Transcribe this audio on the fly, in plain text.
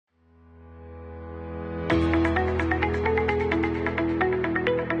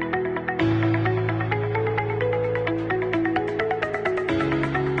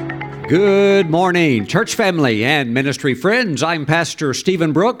Good morning, church family and ministry friends. I'm Pastor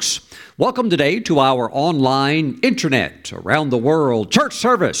Stephen Brooks. Welcome today to our online internet around the world church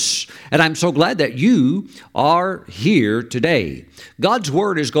service. And I'm so glad that you are here today. God's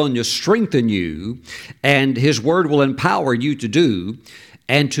Word is going to strengthen you, and His Word will empower you to do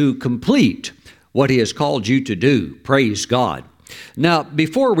and to complete what He has called you to do. Praise God. Now,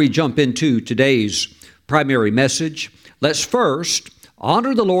 before we jump into today's primary message, let's first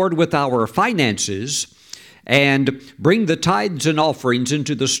honor the Lord with our finances and bring the tithes and offerings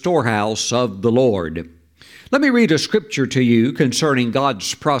into the storehouse of the Lord. Let me read a scripture to you concerning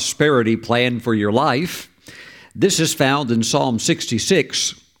God's prosperity plan for your life. This is found in Psalm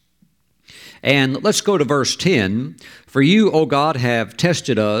 66. And let's go to verse 10. For you, O God, have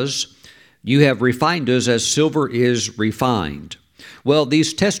tested us. You have refined us as silver is refined. Well,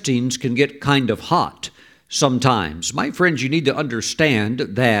 these testings can get kind of hot sometimes. My friends, you need to understand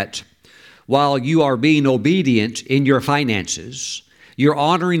that while you are being obedient in your finances, you're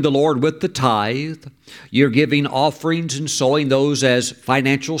honoring the Lord with the tithe, you're giving offerings and sowing those as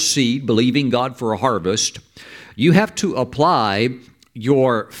financial seed, believing God for a harvest, you have to apply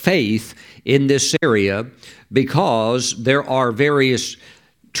your faith in this area because there are various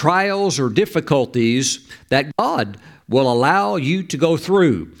trials or difficulties that God will allow you to go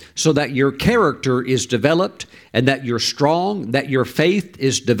through so that your character is developed and that you're strong, that your faith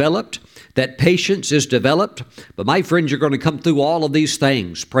is developed, that patience is developed. But my friends, you're going to come through all of these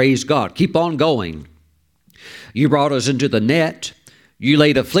things. Praise God. Keep on going. You brought us into the net. You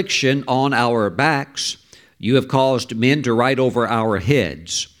laid affliction on our backs. You have caused men to ride over our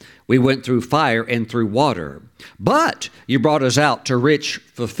heads. We went through fire and through water, but you brought us out to rich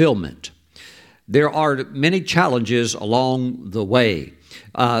fulfillment. There are many challenges along the way.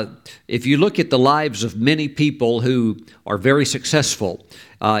 If you look at the lives of many people who are very successful,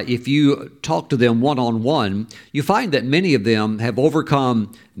 if you talk to them one-on-one, you find that many of them have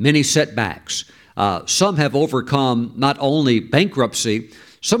overcome many setbacks. Some have overcome not only bankruptcy,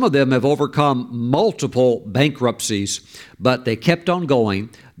 some of them have overcome multiple bankruptcies, but they kept on going.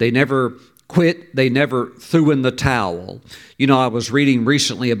 They never quit. They never threw in the towel. You know, I was reading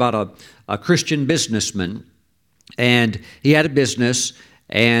recently about a Christian businessman, and he had a business,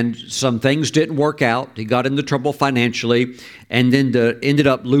 and some things didn't work out. He got into trouble financially, and then ended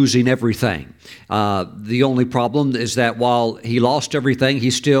up losing everything. The only problem is that while he lost everything,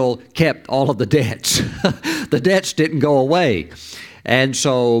 he still kept all of the debts. The debts didn't go away. And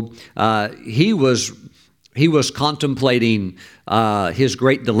so he was contemplating his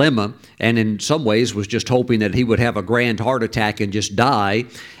great dilemma, and in some ways was just hoping that he would have a grand heart attack and just die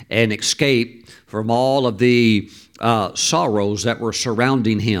and escape from all of the sorrows that were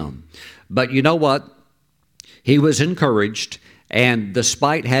surrounding him. But you know what? He was encouraged, and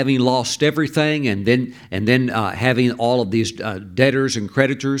despite having lost everything and then having all of these debtors and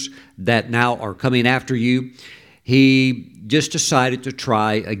creditors that now are coming after you, he just decided to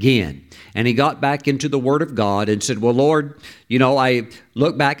try again. And he got back into the Word of God and said, well, Lord, you know, I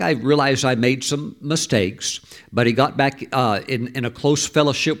look back, I realized I made some mistakes, but he got back in a close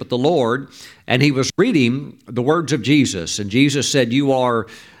fellowship with the Lord, and he was reading the words of Jesus. And Jesus said, you are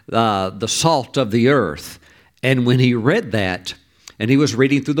the salt of the earth. And when he read that, and he was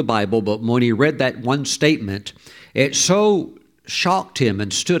reading through the Bible, but when he read that one statement, it so shocked him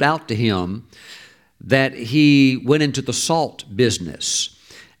and stood out to him that he went into the salt business.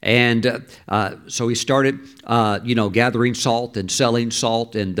 And so he started, gathering salt and selling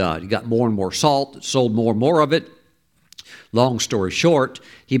salt, and he got more and more salt, sold more and more of it. Long story short,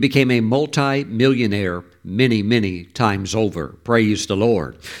 he became a multi-millionaire many, many times over. Praise the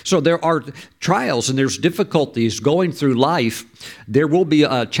Lord. So there are trials and there's difficulties going through life. There will be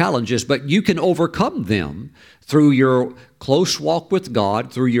challenges, but you can overcome them through your close walk with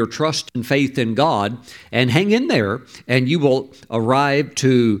God, through your trust and faith in God, and hang in there, and you will arrive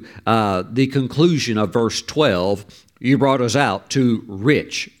to the conclusion of verse 12. You brought us out to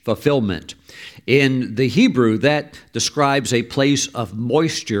rich fulfillment. In the Hebrew, that describes a place of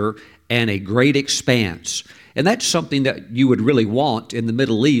moisture and a great expanse. And that's something that you would really want in the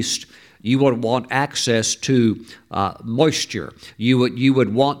Middle East. You would want access to moisture. You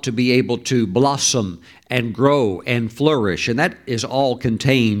would want to be able to blossom and grow and flourish. And that is all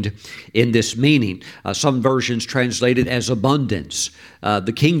contained in this meaning. Some versions translate it as abundance.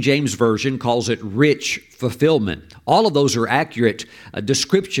 The King James Version calls it rich fulfillment. All of those are accurate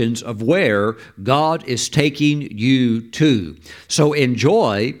descriptions of where God is taking you to. So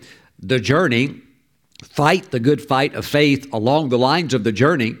enjoy the journey. Fight the good fight of faith along the lines of the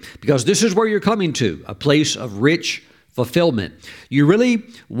journey, because this is where you're coming to, a place of rich fulfillment. You really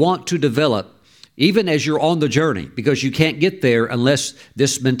want to develop even as you're on the journey, because you can't get there unless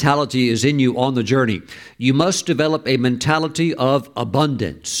this mentality is in you on the journey. You must develop a mentality of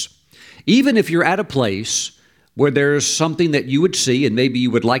abundance. Even if you're at a place where there's something that you would see and maybe you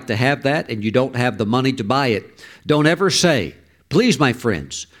would like to have that and you don't have the money to buy it, don't ever say, please, my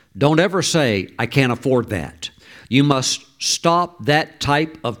friends, don't ever say, I can't afford that. You must stop that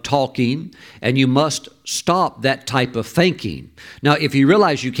type of talking, and you must stop that type of thinking. Now, if you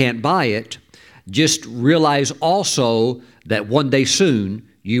realize you can't buy it, just realize also that one day soon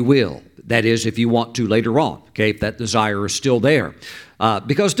you will. That is, if you want to later on, okay, if that desire is still there.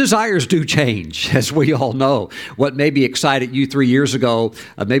 Because desires do change, as we all know. What maybe excited you 3 years ago,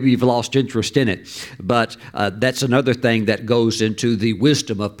 maybe you've lost interest in it. But that's another thing that goes into the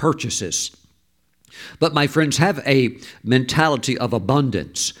wisdom of purchases. But my friends, have a mentality of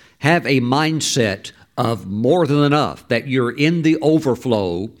abundance. Have a mindset of more than enough, that you're in the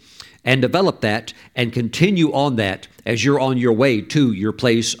overflow, and develop that and continue on that as you're on your way to your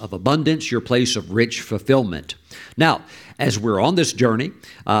place of abundance, your place of rich fulfillment. Now, as we're on this journey,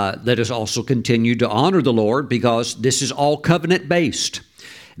 let us also continue to honor the Lord, because this is all covenant-based.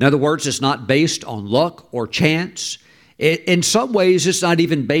 In other words, it's not based on luck or chance. In some ways, it's not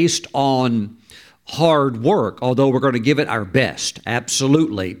even based on hard work, although we're going to give it our best,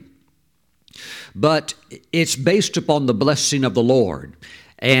 absolutely. But it's based upon the blessing of the Lord.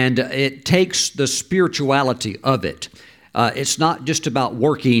 And it takes the spirituality of it. It's not just about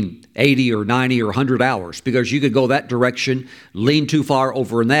working 80 or 90 or 100 hours, because you could go that direction, lean too far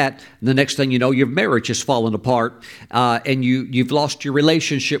over in that, and the next thing you know, your marriage has fallen apart, and you've lost your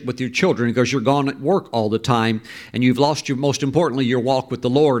relationship with your children because you're gone at work all the time, and you've lost most importantly, your walk with the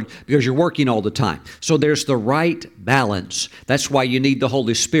Lord because you're working all the time. So there's the right balance. That's why you need the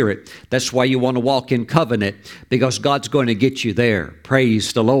Holy Spirit. That's why you want to walk in covenant, because God's going to get you there.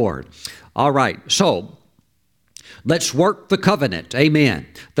 Praise the Lord. All right, so let's work the covenant. Amen.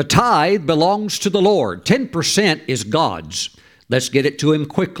 The tithe belongs to the Lord. 10% is God's. Let's get it to Him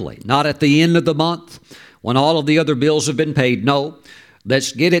quickly, not at the end of the month when all of the other bills have been paid. No,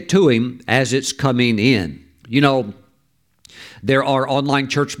 let's get it to Him as it's coming in. You know, there are online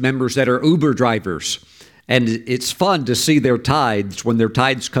church members that are Uber drivers, and it's fun to see their tithes when their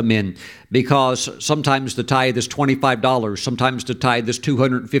tithes come in, because sometimes the tithe is $25, sometimes the tithe is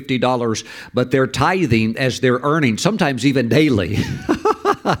 $250, but they're tithing as they're earning, sometimes even daily.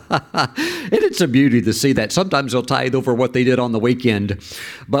 And it's a beauty to see that. Sometimes they'll tithe over what they did on the weekend.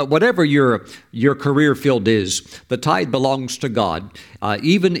 But whatever your career field is, the tithe belongs to God.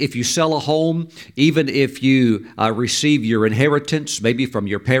 Even if you sell a home, even if you receive your inheritance, maybe from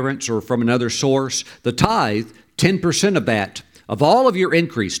your parents or from another source, the tithe, 10% of that, of all of your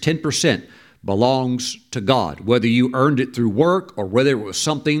increase, 10%, belongs to God. Whether you earned it through work or whether it was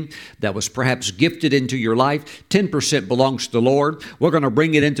something that was perhaps gifted into your life, 10% belongs to the Lord. We're going to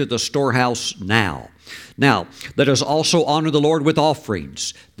bring it into the storehouse now. Now, let us also honor the Lord with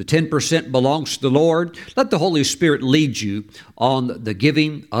offerings. The 10% belongs to the Lord. Let the Holy Spirit lead you on the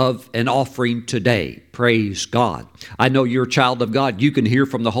giving of an offering today. Praise God. I know you're a child of God. You can hear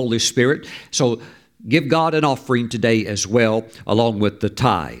from the Holy Spirit. So give God an offering today as well, along with the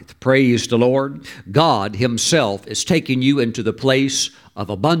tithe. Praise the Lord. God Himself is taking you into the place of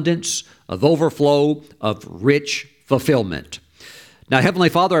abundance, of overflow, of rich fulfillment. Now, Heavenly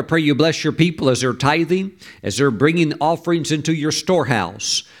Father, I pray you bless your people as they're tithing, as they're bringing offerings into your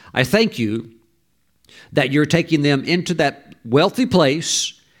storehouse. I thank you that you're taking them into that wealthy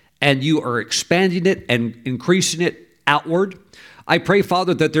place and you are expanding it and increasing it outward. I pray,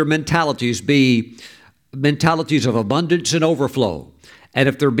 Father, that their mentalities be mentalities of abundance and overflow. And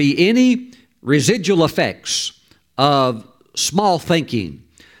if there be any residual effects of small thinking,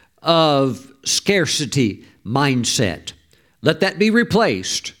 of scarcity mindset, let that be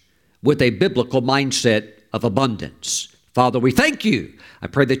replaced with a biblical mindset of abundance. Father, we thank you. I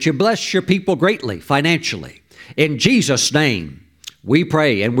pray that you bless your people greatly financially. In Jesus' name, we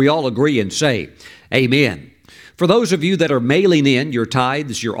pray, and we all agree and say, amen. For those of you that are mailing in your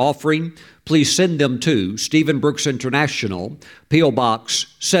tithes, your offering, please send them to Stephen Brooks International, P.O.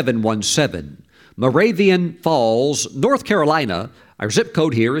 Box 717, Moravian Falls, North Carolina. Our zip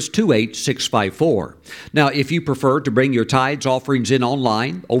code here is 28654. Now, if you prefer to bring your tithes, offerings in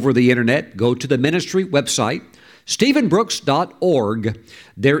online, over the internet, go to the ministry website, stephenbrooks.org.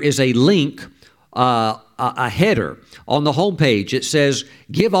 There is a link, a header on the homepage. It says,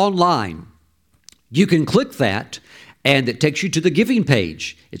 Give Online. You can click that, and it takes you to the giving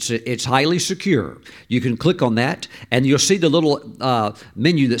page. It's highly secure. You can click on that, and you'll see the little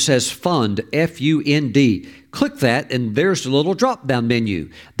menu that says Fund, F-U-N-D. Click that, and there's the little drop-down menu.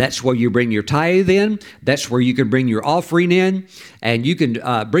 That's where you bring your tithe in. That's where you can bring your offering in, and you can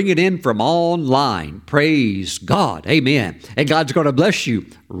bring it in from online. Praise God. Amen. And God's going to bless you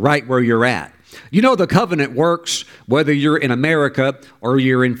right where you're at. You know, the covenant works whether you're in America or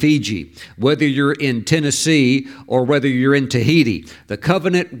you're in Fiji, whether you're in Tennessee or whether you're in Tahiti. The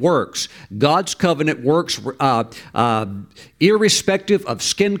covenant works. God's covenant works irrespective of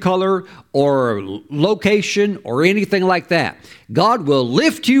skin color or location or anything like that. God will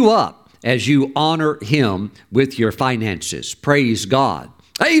lift you up as you honor Him with your finances. Praise God.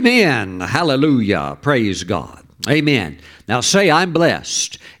 Amen. Hallelujah. Praise God. Amen. Now say, I'm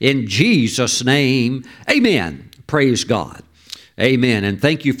blessed in Jesus' name. Amen. Praise God. Amen. And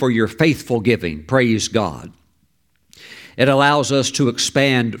thank you for your faithful giving. Praise God. It allows us to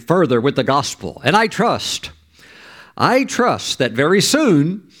expand further with the gospel. And I trust that very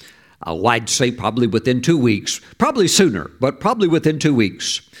soon, I'd say probably within 2 weeks, probably sooner, but probably within 2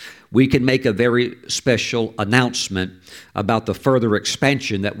 weeks, we can make a very special announcement about the further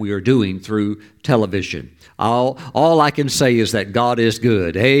expansion that we are doing through television. All I can say is that God is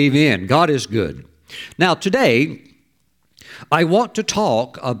good. Amen. God is good. Now, today, I want to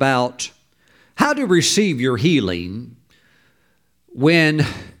talk about how to receive your healing when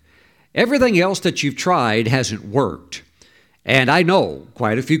everything else that you've tried hasn't worked. And I know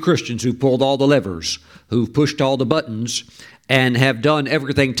quite a few Christians who pulled all the levers, who've pushed all the buttons, and have done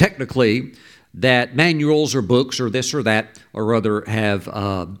everything technically that manuals or books or this or that or other have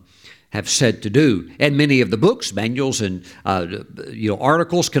said to do. And many of the books, manuals, and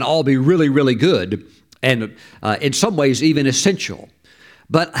articles can all be really, really good and in some ways even essential.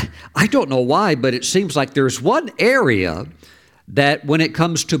 But I don't know why, but it seems like there's one area that when it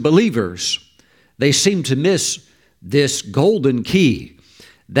comes to believers, they seem to miss this golden key,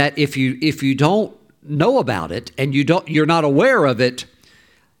 that if you don't know about it and you're not aware of it,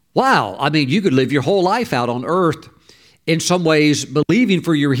 wow, I mean, you could live your whole life out on earth in some ways believing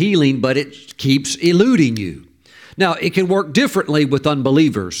for your healing, but it keeps eluding you. Now, it can work differently with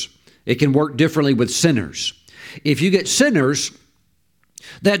unbelievers. It can work differently with sinners. If you get sinners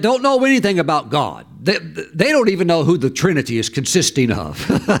that don't know anything about God, they don't even know who the Trinity is consisting of.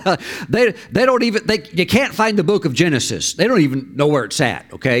 You can't find the book of Genesis. They don't even know where it's at,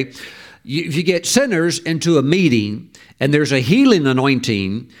 okay? If you get sinners into a meeting and there's a healing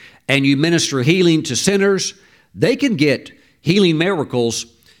anointing and you minister healing to sinners, they can get healing miracles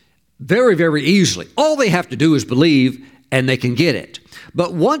very, very easily. All they have to do is believe and they can get it.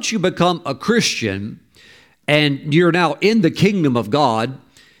 But once you become a Christian and you're now in the kingdom of God,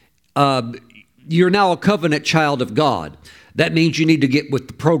 you're now a covenant child of God. That means you need to get with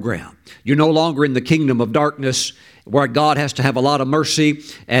the program. You're no longer in the kingdom of darkness where God has to have a lot of mercy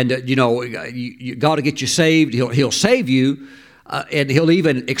and, you got to get you saved. He'll save you and He'll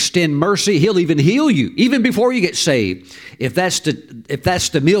even extend mercy. He'll even heal you even before you get saved. If that's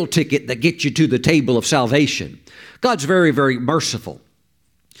the meal ticket that gets you to the table of salvation. God's very, very merciful.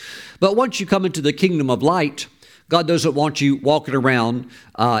 But once you come into the kingdom of light, God doesn't want you walking around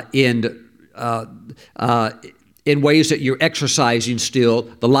in ways that you're exercising still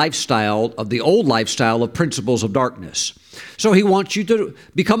the lifestyle of the old lifestyle of principles of darkness. So He wants you to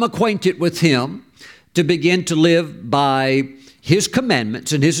become acquainted with Him, to begin to live by His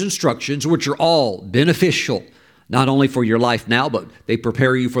commandments and His instructions, which are all beneficial, not only for your life now, but they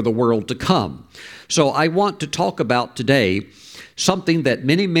prepare you for the world to come. So I want to talk about today something that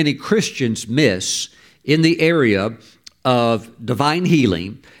many, many Christians miss in the area of divine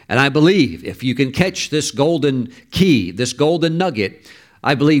healing. And I believe if you can catch this golden key, this golden nugget,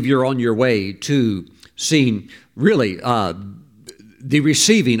 I believe you're on your way to seeing really the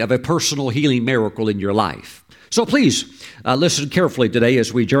receiving of a personal healing miracle in your life. So please listen carefully today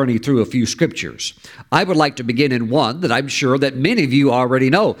as we journey through a few scriptures. I would like to begin in one that I'm sure that many of you already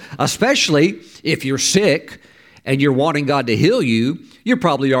know, especially if you're sick and you're wanting God to heal you. You're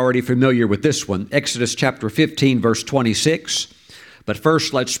probably already familiar with this one, Exodus chapter 15, verse 26. But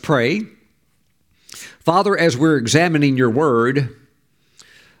first, let's pray. Father, as we're examining your word,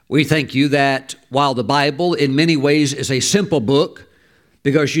 we thank you that while the Bible in many ways is a simple book,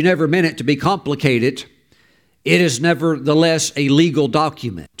 because you never meant it to be complicated, it is nevertheless a legal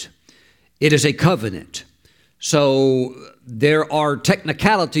document. It is a covenant. So there are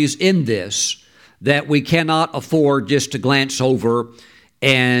technicalities in this that we cannot afford just to glance over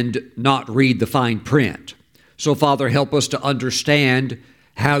and not read the fine print. So, Father, help us to understand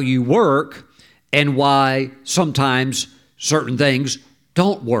how you work and why sometimes certain things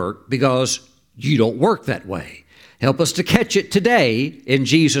don't work because you don't work that way. Help us to catch it today in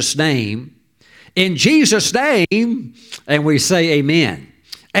Jesus' name. In Jesus' name, and we say amen.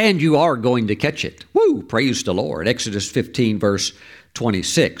 And you are going to catch it. Woo! Praise the Lord. Exodus 15, verse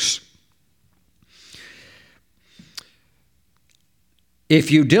 26. If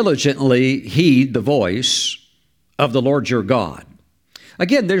you diligently heed the voice of the Lord your God.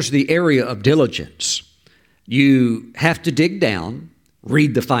 Again, there's the area of diligence. You have to dig down,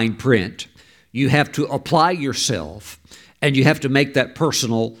 read the fine print. You have to apply yourself, and you have to make that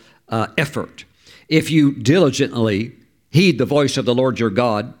personal effort. If you diligently heed the voice of the Lord your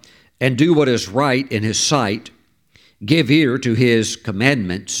God and do what is right in his sight, give ear to his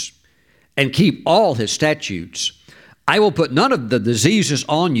commandments, and keep all his statutes, I will put none of the diseases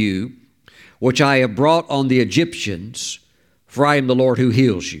on you which I have brought on the Egyptians, for I am the Lord who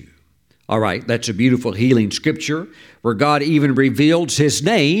heals you. All right, that's a beautiful healing scripture where God even reveals his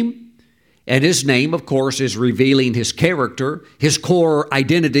name. And his name, of course, is revealing his character, his core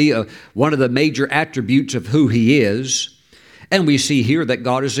identity, one of the major attributes of who he is. And we see here that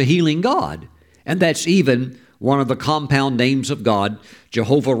God is a healing God. And that's even one of the compound names of God,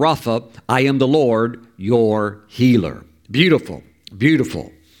 Jehovah Rapha, I am the Lord, your healer. Beautiful,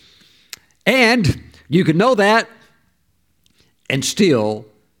 beautiful. And you can know that and still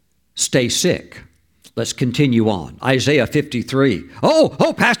stay sick. Let's continue on. Isaiah 53.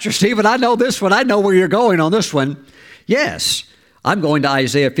 Oh, Pastor Stephen, I know this one. I know where you're going on this one. Yes, I'm going to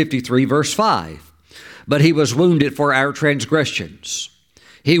Isaiah 53, verse 5. But he was wounded for our transgressions.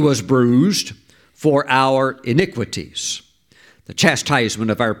 He was bruised for our iniquities. The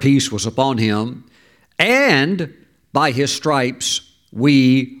chastisement of our peace was upon him, and by his stripes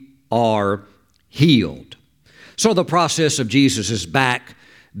we are healed. So the process of Jesus' back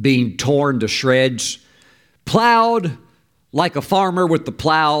being torn to shreds, plowed like a farmer with the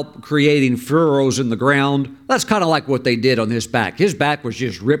plow, creating furrows in the ground. That's kind of like what they did on his back. His back was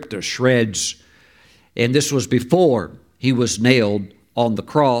just ripped to shreds. And this was before he was nailed on the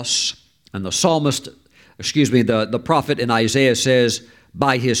cross. And the the prophet in Isaiah says,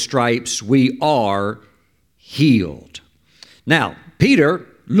 by his stripes we are healed. Now, Peter,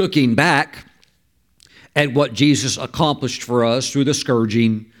 looking back at what Jesus accomplished for us through the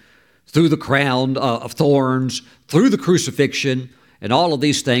scourging, through the crown of thorns, through the crucifixion, and all of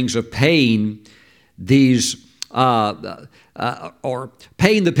these things of paying these, or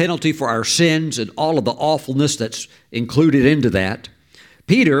paying the penalty for our sins and all of the awfulness that's included into that.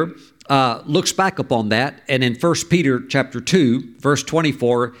 Peter looks back upon that, and in 1 Peter chapter 2, verse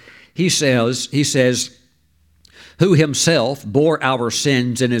 24, he says, who himself bore our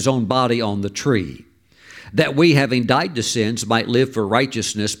sins in his own body on the tree, that we, having died to sins, might live for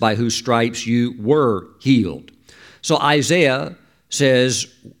righteousness, by whose stripes you were healed. So Isaiah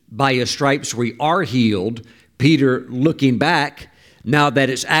says, by his stripes we are healed. Peter, looking back, now that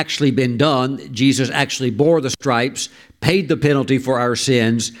it's actually been done, Jesus actually bore the stripes, paid the penalty for our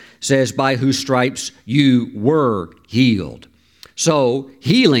sins, says, by whose stripes you were healed. So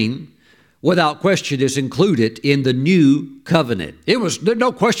healing, without question, is included in the new covenant. There's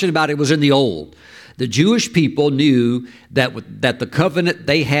no question about it, it was in the old. The Jewish people knew that the covenant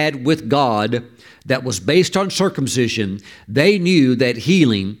they had with God that was based on circumcision, they knew that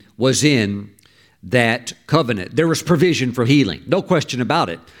healing was in that covenant. There was provision for healing, no question about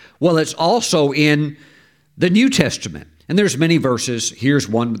it. Well, it's also in the New Testament, and there's many verses. Here's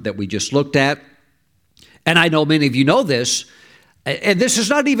one that we just looked at, and I know many of you know this, and this is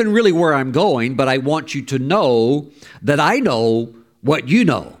not even really where I'm going, but I want you to know that I know what you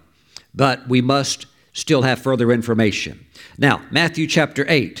know, but we must still have further information. Now, Matthew chapter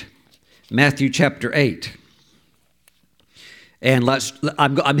 8. And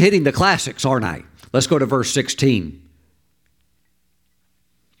I'm hitting the classics, aren't I? Let's go to verse 16.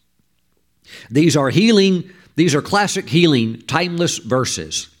 These are classic healing, timeless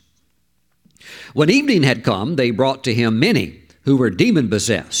verses. When evening had come, they brought to him many who were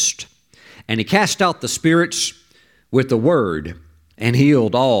demon-possessed, and he cast out the spirits with the word and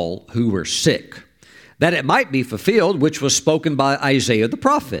healed all who were sick, that it might be fulfilled which was spoken by Isaiah the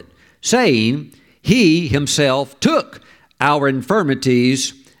prophet, saying, he himself took our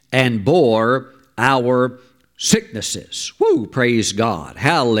infirmities and bore our sicknesses. Woo, praise God.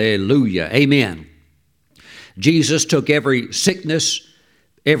 Hallelujah. Amen. Jesus took every sickness,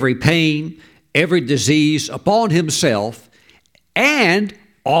 every pain, every disease upon himself, and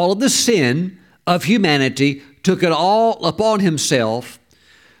all of the sin of humanity, took it all upon himself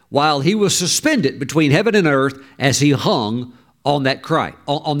while he was suspended between heaven and earth as he hung on that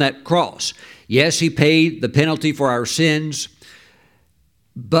cross. Yes, he paid the penalty for our sins,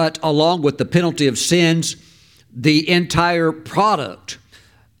 but along with the penalty of sins, the entire product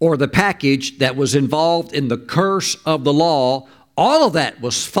or the package that was involved in the curse of the law, all of that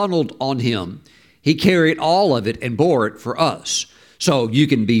was funneled on him. He carried all of it and bore it for us. So you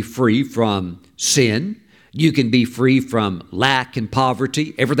can be free from sin. You can be free from lack and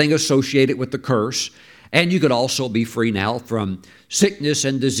poverty, everything associated with the curse. And you could also be free now from sickness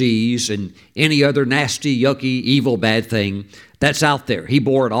and disease and any other nasty, yucky, evil, bad thing that's out there. He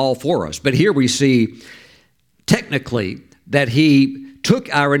bore it all for us. But here we see technically that he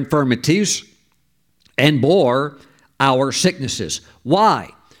took our infirmities and bore our sicknesses. Why?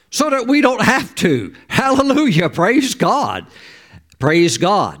 So that we don't have to. Hallelujah. Praise God. Praise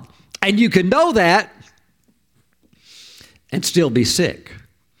God. And you can know that and still be sick.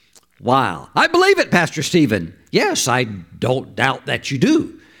 Wow. I believe it, Pastor Stephen. Yes, I don't doubt that you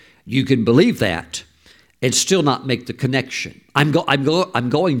do. You can believe that and still not make the connection. I'm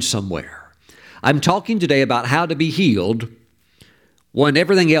going somewhere. I'm talking today about how to be healed when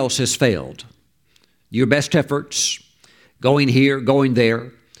everything else has failed. Your best efforts, going here, going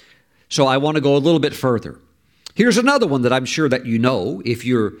there. So I want to go a little bit further. Here's another one that I'm sure that you know if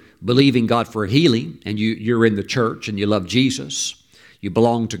you're believing God for healing and you're in the church and you love Jesus, you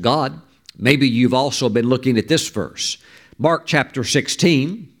belong to God. Maybe you've also been looking at this verse, Mark chapter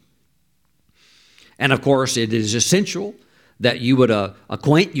 16. And of course, it is essential that you would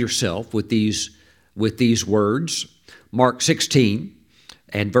acquaint yourself with these words. Mark 16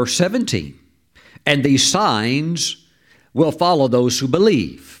 and verse 17. And these signs will follow those who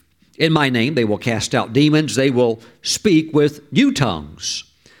believe. In my name they will cast out demons. They will speak with new tongues.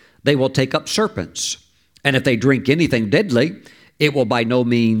 They will take up serpents. And if they drink anything deadly, it will by no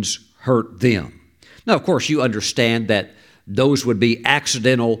means hurt them. Now, of course, you understand that those would be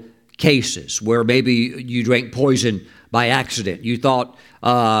accidental cases where maybe you drank poison by accident. You thought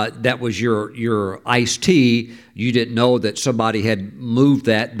that was your iced tea. You didn't know that somebody had moved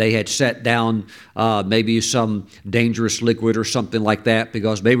that. They had set down maybe some dangerous liquid or something like that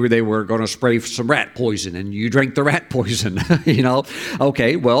because maybe they were going to spray some rat poison and you drank the rat poison, you know.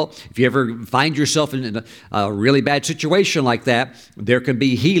 Okay, well, if you ever find yourself in a really bad situation like that, there can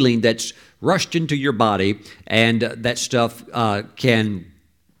be healing that's rushed into your body and that stuff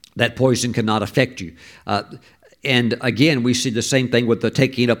that poison cannot affect you. And again, we see the same thing with the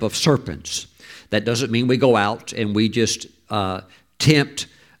taking up of serpents. That doesn't mean we go out and we just tempt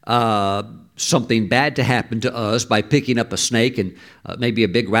something bad to happen to us by picking up a snake and maybe a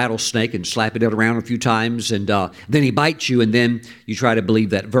big rattlesnake and slapping it around a few times and then he bites you and then you try to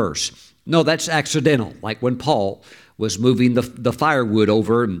believe that verse. No, that's accidental. Like when Paul was moving the firewood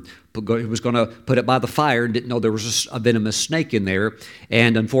over and he was going to put it by the fire and didn't know there was a venomous snake in there.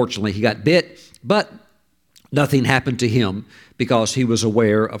 And unfortunately, he got bit, but nothing happened to him because he was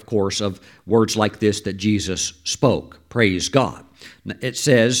aware, of course, of words like this that Jesus spoke. Praise God. It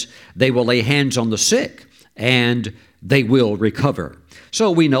says, they will lay hands on the sick and they will recover. So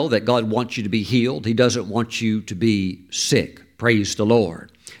we know that God wants you to be healed. He doesn't want you to be sick. Praise the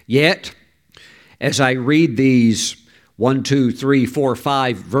Lord. Yet, as I read these 1, 2, 3, 4,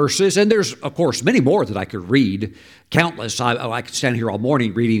 5 verses, and there's, of course, many more that I could read, countless. I could stand here all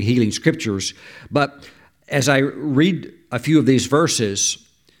morning reading healing scriptures, but as I read a few of these verses,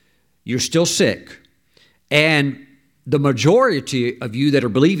 you're still sick. And the majority of you that are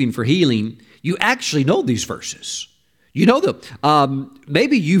believing for healing, you actually know these verses. You know them.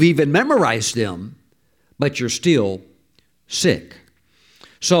 Maybe you've even memorized them, but you're still sick.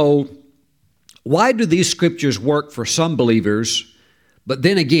 So why do these scriptures work for some believers, but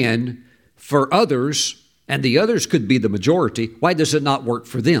then again, for others, and the others could be the majority, why does it not work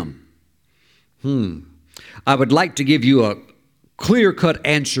for them? I would like to give you a clear-cut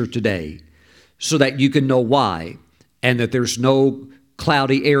answer today so that you can know why and that there's no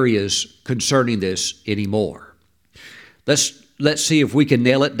cloudy areas concerning this anymore. Let's see if we can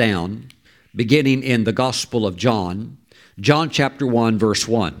nail it down, beginning in the Gospel of John, John chapter 1, verse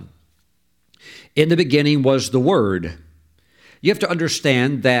 1. In the beginning was the Word. You have to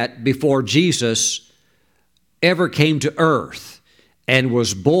understand that before Jesus ever came to earth and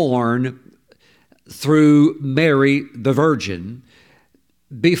was born through Mary the Virgin,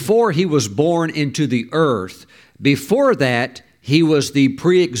 before he was born into the earth, before that, he was the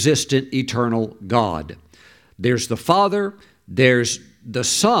pre-existent eternal God. There's the Father, there's the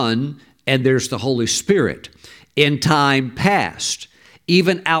Son, and there's the Holy Spirit. In time past,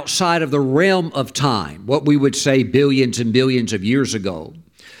 even outside of the realm of time, what we would say billions and billions of years ago,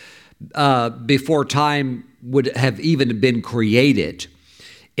 before time would have even been created,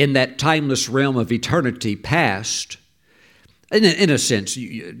 in that timeless realm of eternity past. In a sense,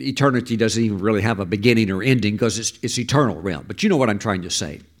 eternity doesn't even really have a beginning or ending because it's eternal realm. But you know what I'm trying to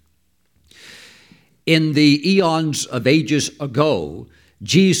say. In the eons of ages ago,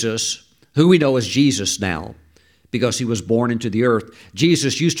 Jesus, who we know as Jesus now, because he was born into the earth,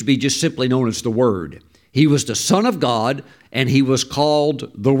 Jesus used to be just simply known as the Word. He was the Son of God, and he was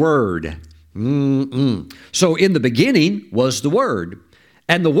called the Word. So in the beginning was the Word,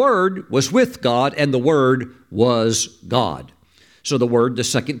 and the Word was with God, and the Word was God. So the Word, the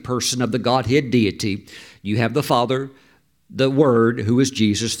second person of the Godhead deity, you have the Father, the Word, who is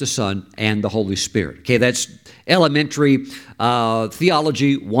Jesus, the Son, and the Holy Spirit. Okay, that's elementary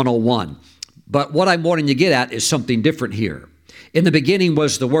theology 101. But what I'm wanting to get at is something different here. In the beginning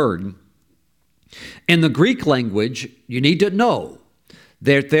was the Word. In the Greek language, you need to know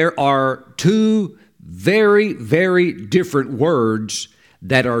that there are two very, very different words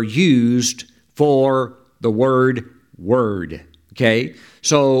that are used for the word word. Okay?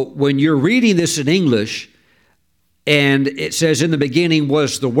 So when you're reading this in English and it says in the beginning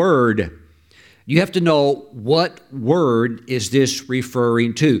was the Word, you have to know what word is this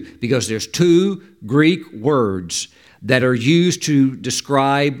referring to, because there's two Greek words that are used to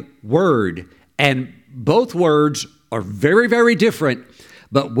describe word, and both words are very, very different,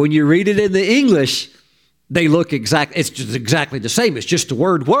 but when you read it in the English, they look it's just exactly the same. It's just the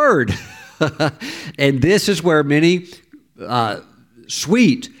word word. And this is where many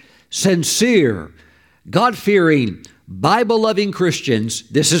sweet, sincere, God-fearing, Bible-loving Christians,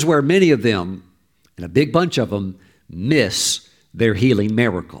 this is where many of them, and a big bunch of them, miss their healing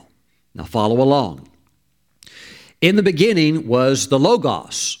miracle. Now follow along. In the beginning was the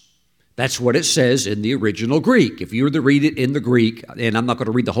Logos. That's what it says in the original Greek. If you were to read it in the Greek, and I'm not going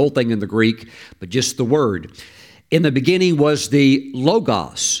to read the whole thing in the Greek, but just the word. In the beginning was the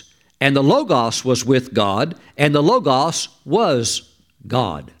Logos, and the Logos was with God, and the Logos was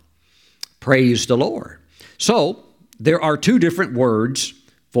God. Praise the Lord. So, there are two different words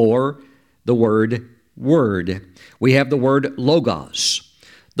for the word word. We have the word Logos.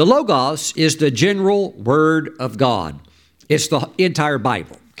 The Logos is the general word of God. It's the entire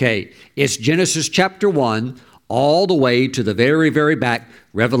Bible. Okay, it's Genesis chapter 1 all the way to the very, very back,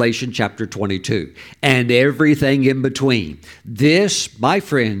 Revelation chapter 22, and everything in between. This, my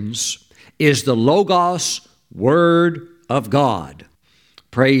friends, is the Logos Word of God.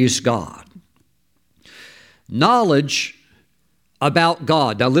 Praise God. Knowledge about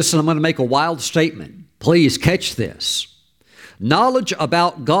God. Now listen, I'm going to make a wild statement. Please catch this. Knowledge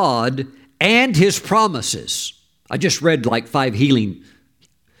about God and His promises. I just read like 5 healing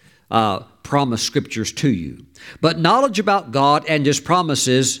promise scriptures to you. But knowledge about God and His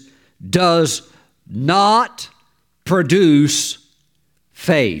promises does not produce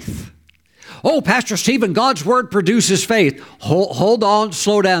faith. Oh, Pastor Stephen, God's Word produces faith. Hold on,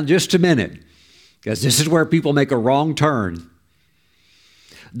 slow down just a minute, because this is where people make a wrong turn.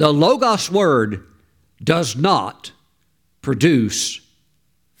 The Logos Word does not produce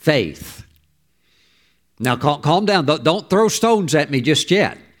faith. Now, calm down. Don't throw stones at me just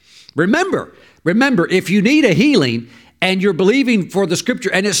yet. Remember, if you need a healing and you're believing for the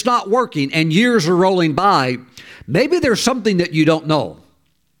Scripture and it's not working and years are rolling by, maybe there's something that you don't know.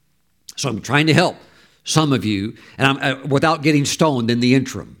 So I'm trying to help some of you, and I'm without getting stoned in the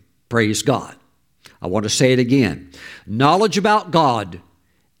interim. Praise God. I want to say it again. Knowledge about God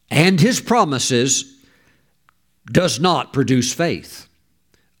and His promises does not produce faith.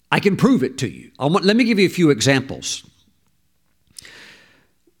 I can prove it to you. Let me give you a few examples.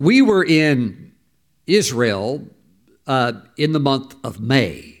 We were in Israel in the month of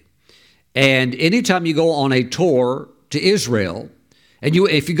May. And anytime you go on a tour to Israel, and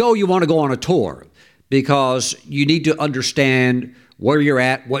if you go, you want to go on a tour because you need to understand where you're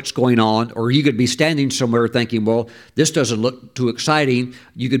at, what's going on, or you could be standing somewhere thinking, well, this doesn't look too exciting.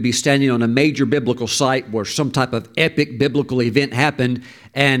 You could be standing on a major biblical site where some type of epic biblical event happened,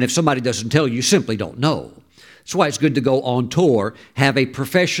 and if somebody doesn't tell you, you simply don't know. That's why it's good to go on tour, have a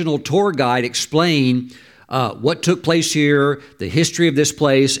professional tour guide explain what took place here, the history of this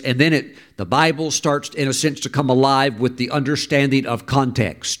place, and then the Bible starts, in a sense, to come alive with the understanding of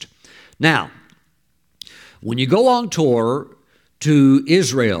context. Now, when you go on tour to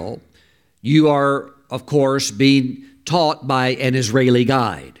Israel, you are, of course, being taught by an Israeli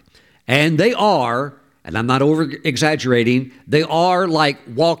guide. And they are, and I'm not over-exaggerating, they are like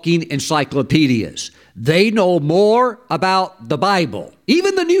walking encyclopedias. They know more about the Bible,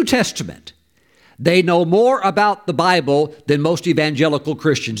 even the New Testament, They know more about the Bible than most evangelical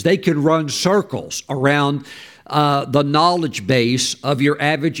Christians. They can run circles around the knowledge base of your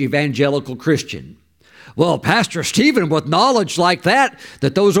average evangelical Christian. Well, Pastor Stephen, with knowledge like that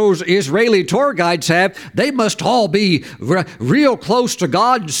those Israeli tour guides have, they must all be real close to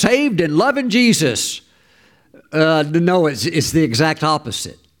God and saved and loving Jesus. No, it's the exact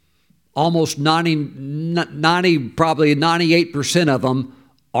opposite. Almost 90, probably 98% of them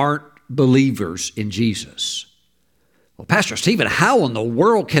aren't believers in Jesus. Well, Pastor Stephen, how in the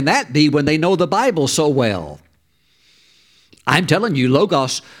world can that be when they know the Bible so well? I'm telling you,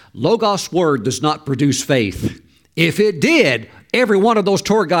 Logos word does not produce faith. If it did, every one of those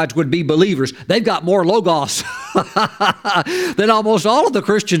tour guides would be believers. They've got more Logos than almost all of the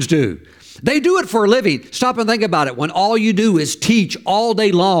Christians do. They do it for a living. Stop and think about it. When all you do is teach all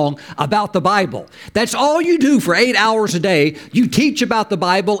day long about the Bible, that's all you do for 8 hours a day. You teach about the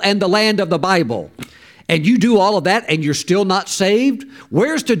Bible and the land of the Bible. And you do all of that and you're still not saved?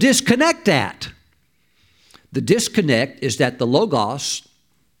 Where's the disconnect at? The disconnect is that the Logos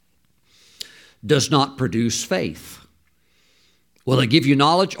does not produce faith. Will it give you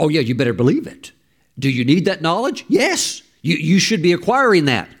knowledge? Oh yeah, you better believe it. Do you need that knowledge? Yes. You should be acquiring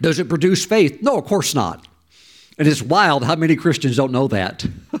that. Does it produce faith? No, of course not. And it's wild how many Christians don't know that.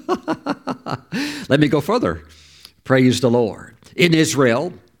 Let me go further. Praise the Lord. In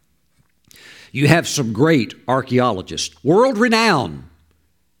Israel, you have some great archaeologists, world-renowned.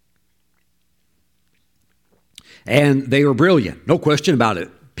 And they are brilliant, no question about it.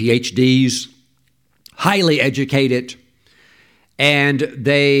 PhDs, highly educated, and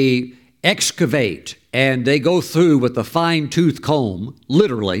they excavate and they go through with a fine-tooth comb,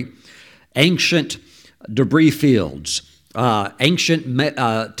 literally, ancient debris fields,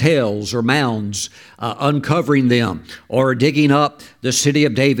 ancient tales or mounds, uncovering them, or digging up the city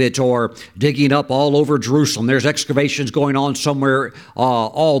of David, or digging up all over Jerusalem. There's excavations going on somewhere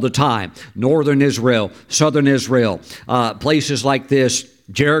all the time. Northern Israel, southern Israel, places like this.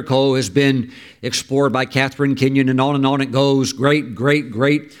 Jericho has been explored by Catherine Kenyon, and on it goes. Great, great,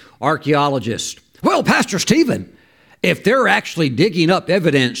 great archaeologists. Well, Pastor Stephen, if they're actually digging up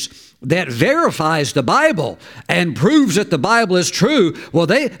evidence that verifies the Bible and proves that the Bible is true, well,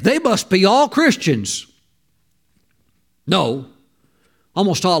 they must be all Christians. No,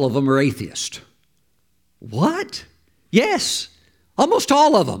 almost all of them are atheists. What? Yes, almost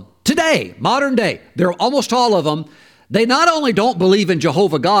all of them. Today, modern day, they're almost all of them. They not only don't believe in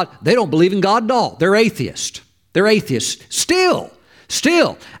Jehovah God, they don't believe in God at all. They're atheists. They're atheists.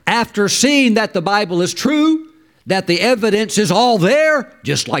 Still, after seeing that the Bible is true, that the evidence is all there,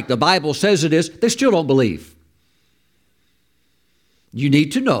 just like the Bible says it is, they still don't believe. You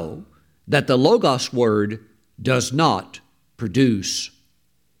need to know that the Logos word does not produce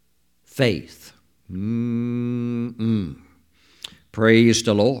faith. Praise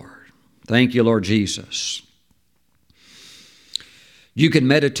the Lord. Thank you, Lord Jesus. You can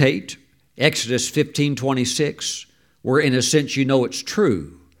meditate Exodus 15:26, where in a sense you know it's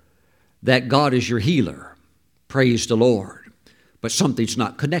true that God is your healer. Praise the Lord. But something's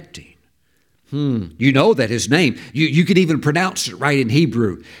not connecting. You know that His name, you can even pronounce it right in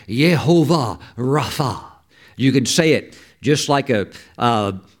Hebrew, Yehovah Rapha. You can say it just like a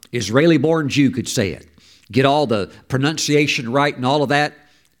Israeli-born Jew could say it. Get all the pronunciation right and all of that,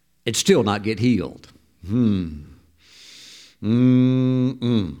 and still not get healed.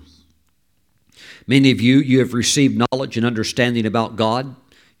 Many of you have received knowledge and understanding about God.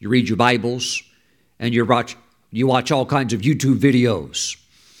 You read your Bibles, and you watch all kinds of YouTube videos.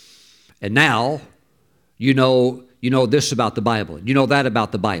 And now you know this about the Bible. You know that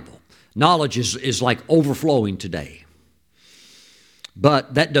about the Bible. Knowledge is like overflowing today.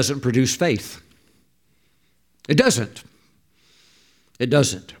 But that doesn't produce faith. It doesn't. It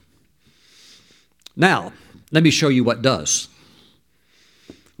doesn't. Now, let me show you what does.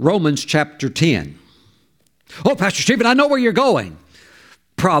 Romans chapter 10. Oh, Pastor Stephen, I know where you're going.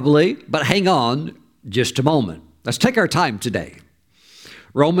 Probably, but hang on just a moment. Let's take our time today.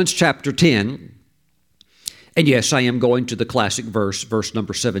 Romans chapter 10. And yes, I am going to the classic verse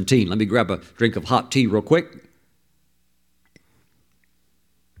number 17. Let me grab a drink of hot tea real quick.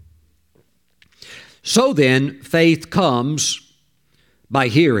 So then, faith comes by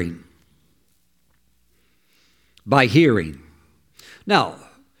hearing. By hearing. Now,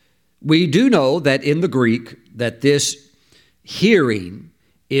 we do know that in the Greek that this hearing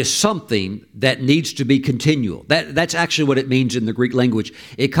is something that needs to be continual. That's actually what it means in the Greek language.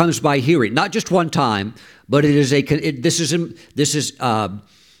 It comes by hearing, not just one time, but it is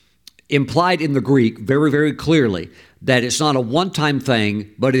implied in the Greek very, very clearly that it's not a one-time thing,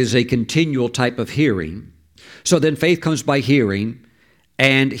 but it is a continual type of hearing. So then faith comes by hearing,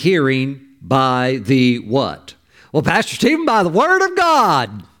 and hearing by the what? Well, Pastor Stephen, by the Word of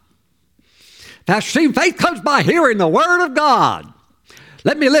God. Pastor Stephen, faith comes by hearing the Word of God.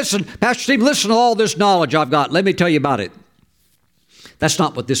 Let me listen. Pastor Stephen, listen to all this knowledge I've got. Let me tell you about it. That's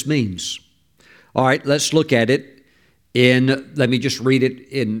not what this means. All right, let's look at it let me just read it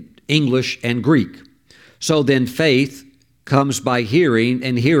in English and Greek. So then faith comes by hearing,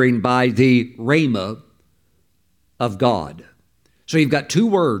 and hearing by the rhema of God. So you've got two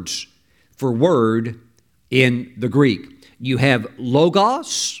words for word in the Greek. You have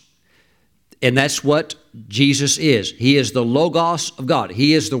logos, and that's what Jesus is. He is the logos of God.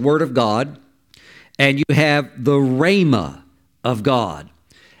 He is the Word of God. And you have the rhema of God.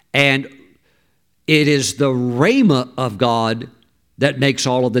 And it is the rhema of God that makes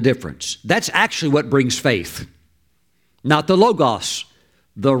all of the difference. That's actually what brings faith. Not the logos,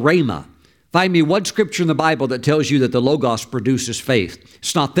 the rhema. Find me one scripture in the Bible that tells you that the logos produces faith.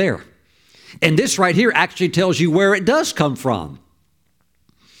 It's not there. And this right here actually tells you where it does come from.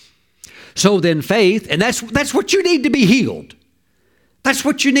 So then faith, and that's what you need to be healed. That's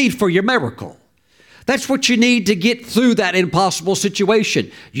what you need for your miracle. That's what you need to get through that impossible situation.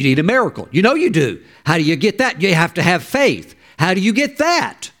 You need a miracle. You know you do. How do you get that? You have to have faith. How do you get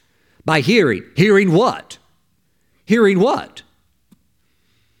that? By hearing. Hearing what? Hearing what?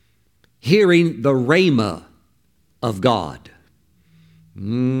 Hearing the rhema of God.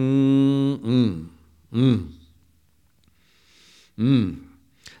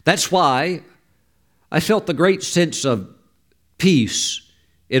 That's why I felt the great sense of peace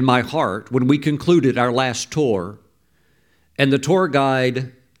in my heart when we concluded our last tour, and the tour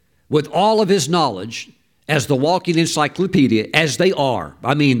guide, with all of his knowledge, as the walking encyclopedia, as they are.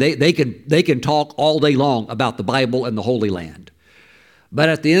 I mean, they can talk all day long about the Bible and the Holy Land. But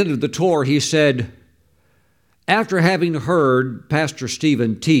at the end of the tour, he said, after having heard Pastor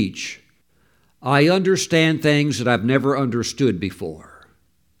Stephen teach, I understand things that I've never understood before.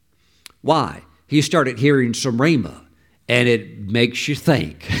 Why? He started hearing some rhema, and it makes you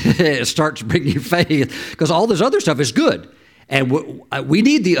think. It starts bringing you faith, because all this other stuff is good, and we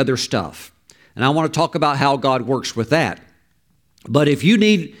need the other stuff. And I want to talk about how God works with that. But if you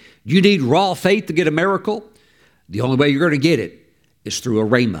need raw faith to get a miracle, the only way you're going to get it is through a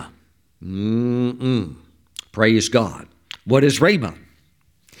rhema. Praise God. What is rhema?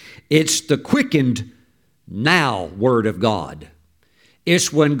 It's the quickened now word of God.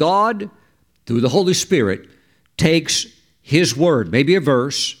 It's when God, through the Holy Spirit, takes His word, maybe a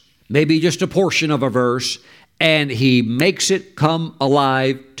verse, maybe just a portion of a verse, and He makes it come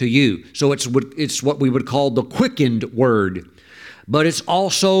alive to you. So it's what we would call the quickened word. But it's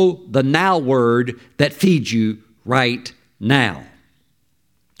also the now word that feeds you right now.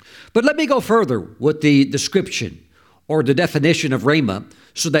 But let me go further with the description or the definition of rhema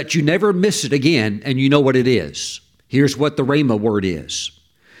so that you never miss it again and you know what it is. Here's what the rhema word is.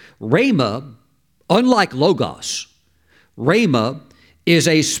 Rhema, unlike logos, rhema is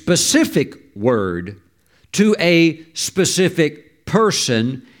a specific word to a specific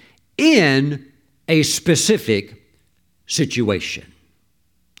person in a specific situation.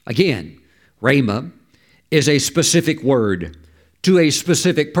 Again, rhema is a specific word to a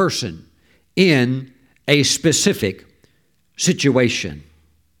specific person in a specific situation.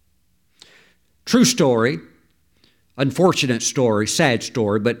 True story, unfortunate story, sad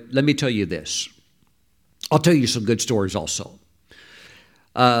story, but let me tell you this. I'll tell you some good stories also.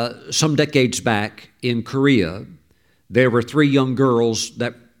 Some decades back in Korea, there were 3 young girls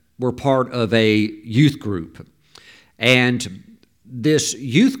that were part of a youth group. And this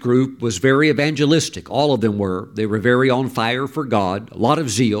youth group was very evangelistic. All of them were. They were very on fire for God, a lot of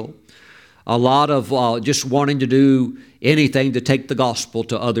zeal, a lot of just wanting to do anything to take the gospel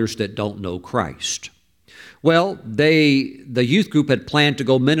to others that don't know Christ. Well, the youth group had planned to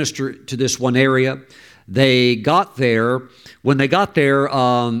go minister to this one area. They got there. When they got there,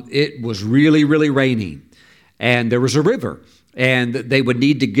 it was really, really raining, and there was a river, and they would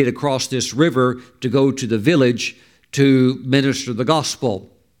need to get across this river to go to the village to minister the gospel.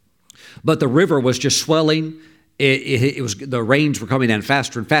 But the river was just swelling. It was, the rains were coming down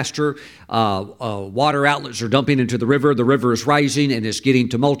faster and faster. Water outlets are dumping into the river. The river is rising, and it's getting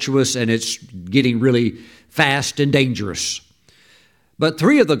tumultuous, and it's getting really fast and dangerous. But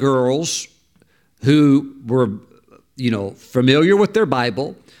 3 of the girls who were, familiar with their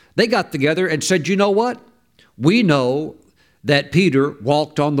Bible, they got together and said, you know what? We know that Peter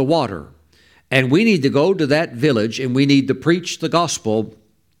walked on the water, and we need to go to that village, and we need to preach the gospel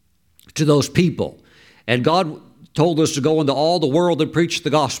to those people. And God told us to go into all the world and preach the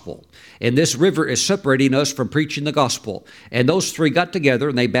gospel. And this river is separating us from preaching the gospel. And those three got together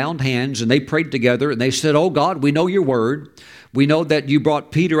and they bound hands and they prayed together and they said, "Oh God, we know your word. We know that you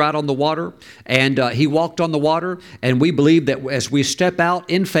brought Peter out on the water and he walked on the water. And we believe that as we step out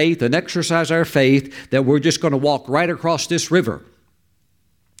in faith and exercise our faith, that we're just going to walk right across this river."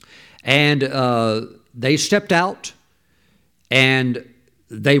 And they stepped out and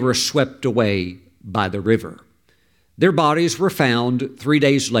they were swept away by the river. Their bodies were found 3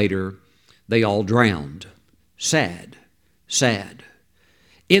 days later. They all drowned. Sad, sad.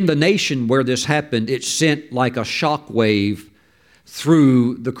 In the nation where this happened, it sent like a shock wave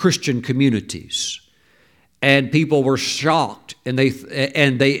through the Christian communities. And people were shocked, and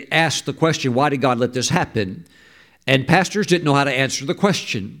they asked the question, why did God let this happen? And pastors didn't know how to answer the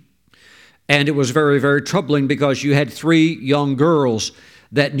question. And it was very, very troubling because you had 3 young girls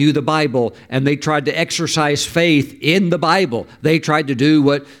that knew the Bible, and they tried to exercise faith in the Bible. They tried to do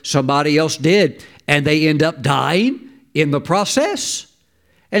what somebody else did, and they end up dying in the process.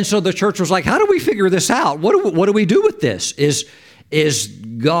 And so the church was like, how do we figure this out? What do we do with this? Is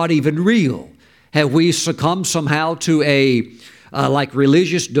God even real? Have we succumbed somehow to a like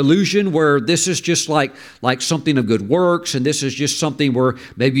religious delusion where this is just like something of good works, and this is just something where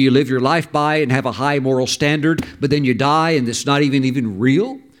maybe you live your life by and have a high moral standard, but then you die and it's not even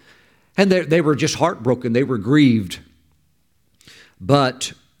real? And they were just heartbroken. They were grieved.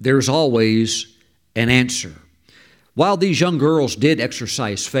 But there's always an answer. While these young girls did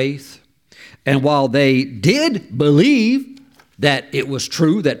exercise faith, and while they did believe that it was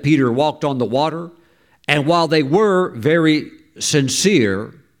true that Peter walked on the water, and while they were very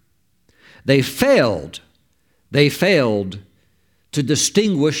sincere, they failed to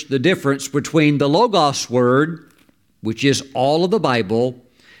distinguish the difference between the Logos word, which is all of the Bible,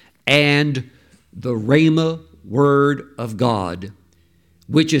 and the Rhema word of God,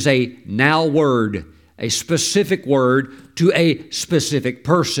 which is a now word, a specific word to a specific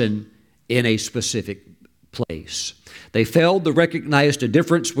person in a specific place. They failed to recognize the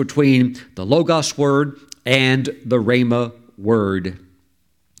difference between the Logos word and the Rhema word.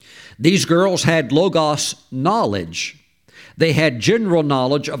 These girls had Logos knowledge. They had general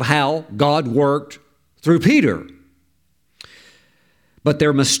knowledge of how God worked through Peter. But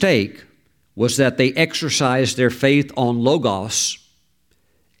their mistake was that they exercised their faith on Logos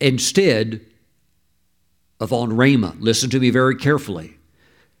instead of on Rhema. Listen to me very carefully.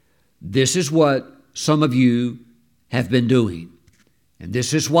 This is what some of you have been doing, and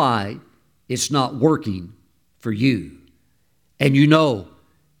this is why it's not working for you. And you know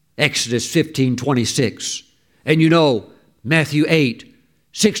Exodus 15:26, and you know Matthew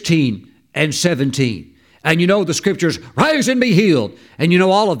 8:16 and 17, and you know the scriptures, rise and be healed, and you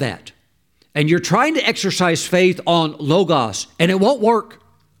know all of that. And you're trying to exercise faith on Logos, and it won't work.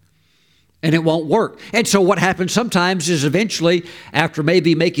 And it won't work. And so what happens sometimes is eventually, after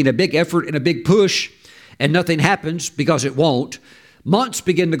maybe making a big effort and a big push, and nothing happens because it won't, months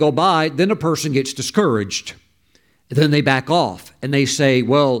begin to go by, then a person gets discouraged. Then they back off and they say,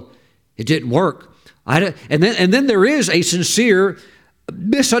 well, it didn't work. And then there is a sincere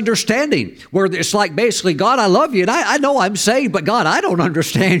misunderstanding where it's like basically, God, I love you, and I know I'm saved, but God, I don't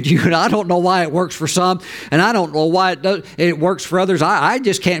understand you, and I don't know why it works for some, and I don't know why it works for others. I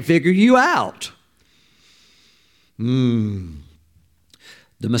just can't figure you out. The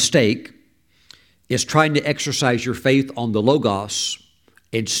mistake is trying to exercise your faith on the Logos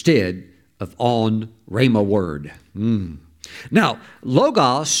instead of on Rhema word. Now,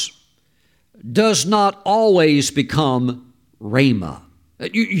 Logos does not always become Rhema.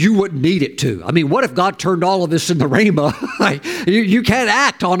 You wouldn't need it to. I mean, what if God turned all of this into Rhema? You can't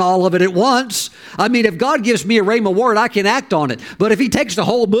act on all of it at once. I mean, if God gives me a Rhema word, I can act on it. But if He takes the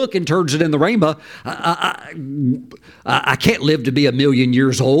whole book and turns it into Rhema, I can't live to be 1,000,000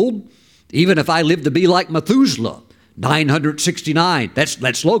 years old. Even if I live to be like Methuselah, 969.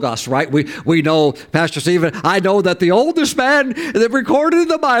 That's Logos, right? We know, Pastor Stephen, I know that the oldest man that recorded in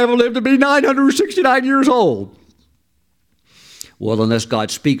the Bible lived to be 969 years old. Well, unless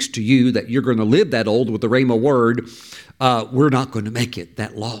God speaks to you that you're going to live that old with the Rhema word, we're not going to make it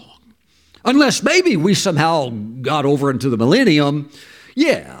that long. Unless maybe we somehow got over into the millennium.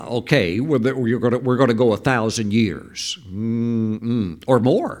 Yeah, okay, we're going to go 1,000 years or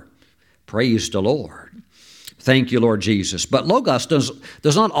more. Praise the Lord. Thank you, Lord Jesus. But Logos does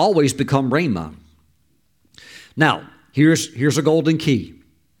not always become Rhema. Now, here's a golden key.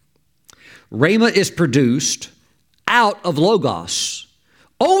 Rhema is produced out of Logos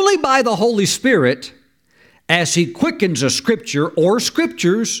only by the Holy Spirit as He quickens a scripture or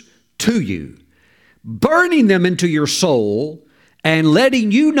scriptures to you, burning them into your soul and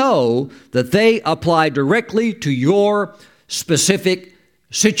letting you know that they apply directly to your specific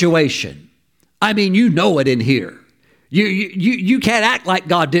situation. I mean, you know it in here. You can't act like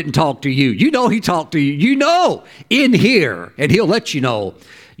God didn't talk to you. You know He talked to you. You know in here, and He'll let you know.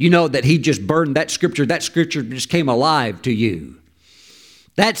 You know that He just burned that scripture. That scripture just came alive to you.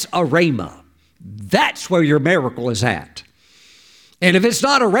 That's a rhema. That's where your miracle is at. And if it's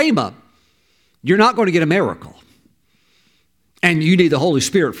not a rhema, you're not going to get a miracle. And you need the Holy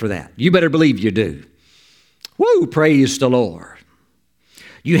Spirit for that. You better believe you do. Woo, praise the Lord.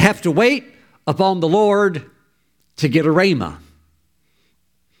 You have to wait upon the Lord to get a rhema.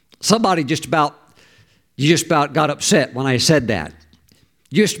 Somebody just about got upset when I said that.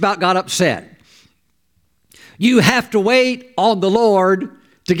 Just about got upset. You have to wait on the Lord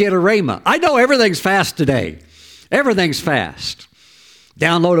to get a rhema. I know everything's fast today. Everything's fast.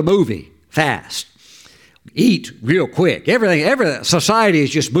 Download a movie, fast. Eat real quick. Everything. Society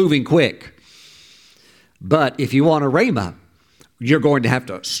is just moving quick. But if you want a rhema, you're going to have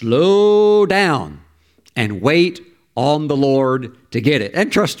to slow down and wait on the Lord to get it.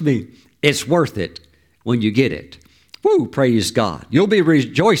 And trust me, it's worth it when you get it. Woo, praise God. You'll be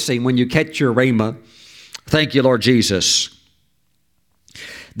rejoicing when you catch your rhema. Thank you, Lord Jesus.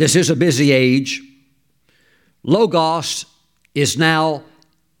 This is a busy age. Logos is now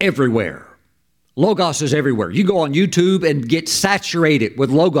everywhere. Logos is everywhere. You go on YouTube and get saturated with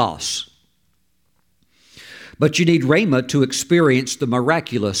Logos. But you need rhema to experience the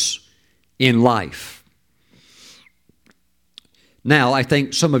miraculous in life. Now, I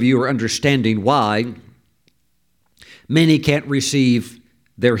think some of you are understanding why many can't receive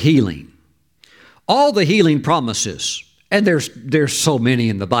their healing. All the healing promises, and there's so many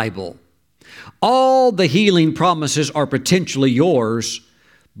in the Bible, all the healing promises are potentially yours,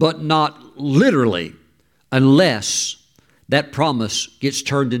 but not literally, unless that promise gets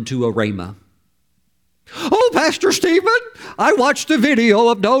turned into a rhema. Oh, Pastor Stephen, I watched a video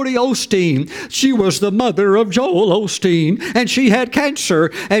of Dodie Osteen. She was the mother of Joel Osteen, and she had cancer,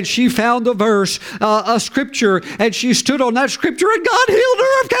 and she found a verse, a scripture, and she stood on that scripture, and God healed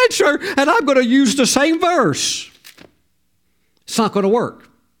her of cancer, and I'm going to use the same verse. It's not going to work.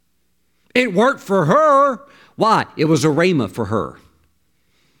 It worked for her. Why? It was a rhema for her.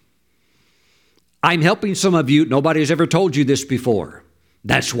 I'm helping some of you. Nobody has ever told you this before.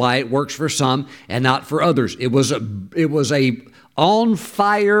 That's why it works for some and not for others. It was a on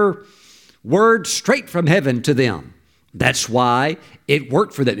fire word straight from heaven to them. That's why it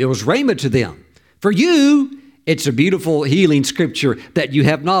worked for them. It was rhema to them. For you, it's a beautiful healing scripture that you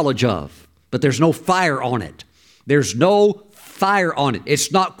have knowledge of, but there's no fire on it. There's no fire on it.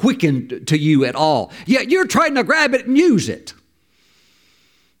 It's not quickened to you at all. Yet you're trying to grab it and use it.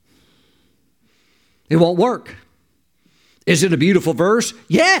 It won't work. Is it a beautiful verse?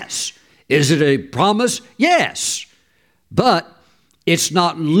 Yes. Is it a promise? Yes. But it's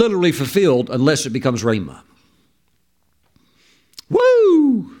not literally fulfilled unless it becomes rhema.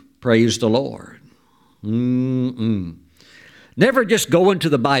 Woo! Praise the Lord. Never just go into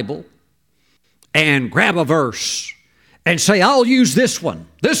the Bible and grab a verse and say, I'll use this one.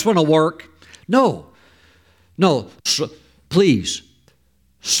 This one will work. No. Please,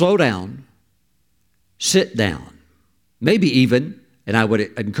 slow down. Sit down. Maybe even, and I would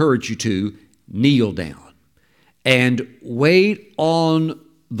encourage you to, kneel down and wait on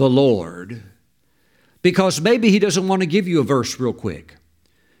the Lord, because maybe He doesn't want to give you a verse real quick.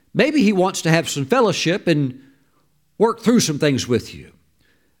 Maybe He wants to have some fellowship and work through some things with you.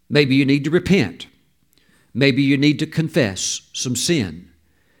 Maybe you need to repent. Maybe you need to confess some sin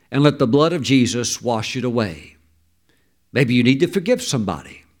and let the blood of Jesus wash it away. Maybe you need to forgive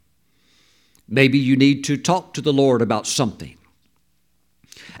somebody. Maybe you need to talk to the Lord about something.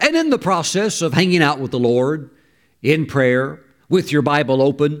 And in the process of hanging out with the Lord in prayer, with your Bible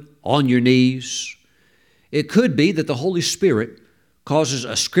open, on your knees, it could be that the Holy Spirit causes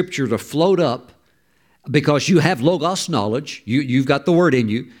a scripture to float up because you have Logos knowledge. You've got the Word in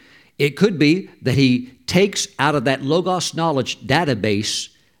you. It could be that He takes out of that Logos knowledge database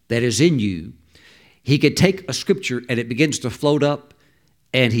that is in you, He could take a scripture and it begins to float up,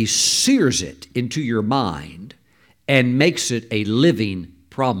 and He sears it into your mind and makes it a living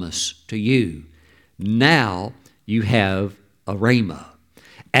promise to you. Now you have a rhema.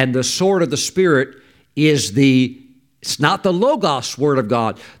 And the sword of the Spirit is it's not the Logos word of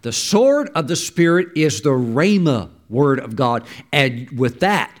God. The sword of the Spirit is the rhema word of God. And with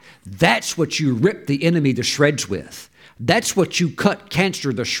that, that's what you rip the enemy to shreds with. That's what you cut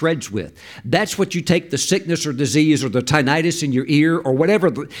cancer to shreds with. That's what you take the sickness or disease or the tinnitus in your ear or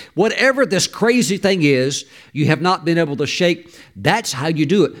whatever this crazy thing is you have not been able to shake. That's how you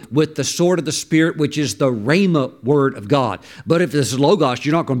do it, with the sword of the Spirit, which is the Rhema word of God. But if this is Logos,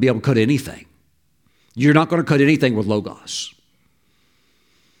 you're not going to be able to cut anything. You're not going to cut anything with Logos.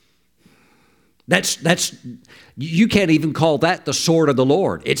 You can't even call that the sword of the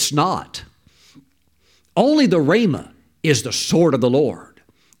Lord. It's not. Only the Rhema is the sword of the Lord.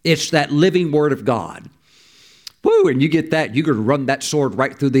 It's that living word of God. Woo, and you get that, you can run that sword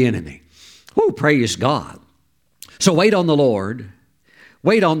right through the enemy. Woo, praise God. So wait on the Lord.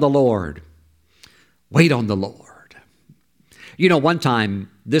 Wait on the Lord. Wait on the Lord. You know, one time,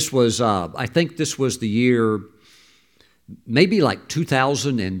 this was, I think this was the year, maybe like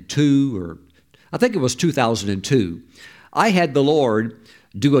 2002, or I think it was 2002. I had the Lord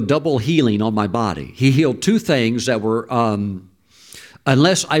do a double healing on my body. He healed two things that were,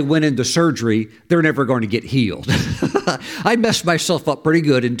 unless I went into surgery, they're never going to get healed. I messed myself up pretty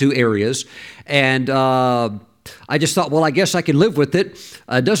good in two areas. And I just thought, well, I guess I can live with it.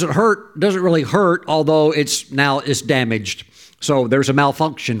 Doesn't really hurt, although it's damaged. So there's a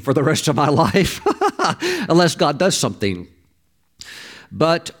malfunction for the rest of my life, unless God does something.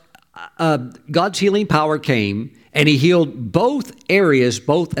 But God's healing power came, and He healed both areas,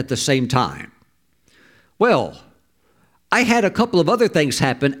 both at the same time. Well, I had a couple of other things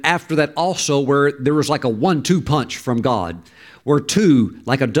happen after that also, where there was like a 1-2 punch from God, where two,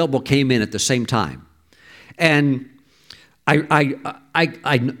 like a double, came in at the same time. And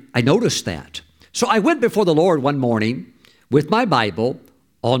I noticed that. So I went before the Lord one morning with my Bible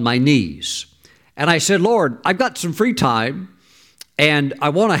on my knees. And I said, Lord, I've got some free time, and I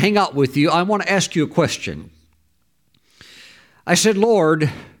want to hang out with you. I want to ask you a question. I said,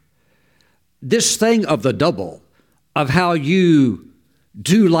 Lord, this thing of the double, of how you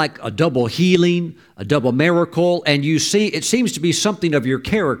do like a double healing, a double miracle, and you see, it seems to be something of your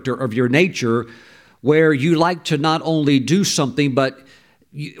character, of your nature, where you like to not only do something, but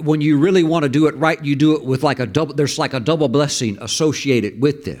when you really want to do it right, you do it with like a double, there's like a double blessing associated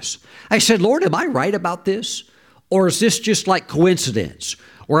with this. I said, Lord, am I right about this? Or is this just like coincidence,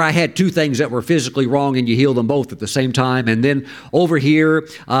 where I had two things that were physically wrong and you healed them both at the same time? And then over here,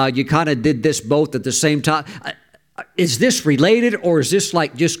 you kind of did this both at the same time. Is this related, or is this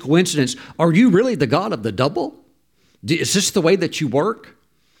like just coincidence? Are you really the God of the double? Is this the way that you work?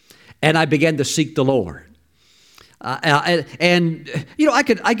 And I began to seek the Lord. And you know, I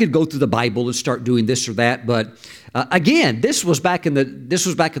could go through the Bible and start doing this or that, but again, this was back in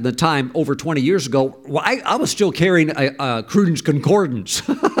the time over 20 years ago. Well, I was still carrying a Cruden's Concordance.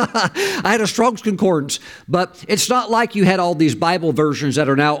 I had a Strong's Concordance, but it's not like you had all these Bible versions that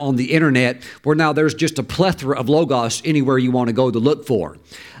are now on the internet, where now there's just a plethora of Logos anywhere you want to go to look for.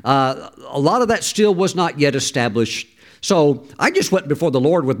 A lot of that still was not yet established. So I just went before the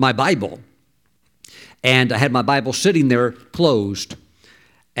Lord with my Bible. And I had my Bible sitting there closed,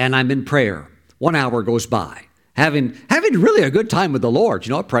 and I'm in prayer. 1 hour goes by, having really a good time with the Lord.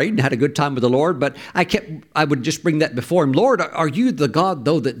 You know, I prayed and had a good time with the Lord, but I would just bring that before Him. Lord, are you the God,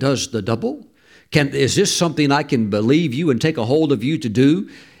 though, that does the double? Is this something I can believe you and take a hold of you to do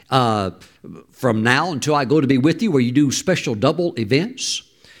from now until I go to be with you, where you do special double events?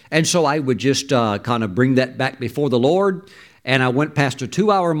 And so I would just kind of bring that back before the Lord. And I went past a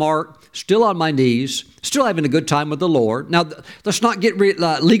 2-hour mark, still on my knees, still having a good time with the Lord. Now, let's not get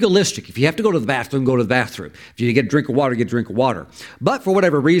legalistic. If you have to go to the bathroom, go to the bathroom. If you get a drink of water, get a drink of water. But for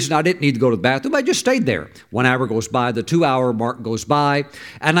whatever reason, I didn't need to go to the bathroom. I just stayed there. 1 hour goes by, the 2-hour mark goes by,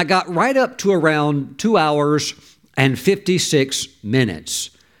 and I got right up to around 2 hours and 56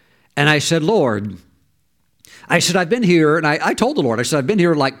 minutes. And I said, Lord, I've been here, and I told the Lord, I said, I've been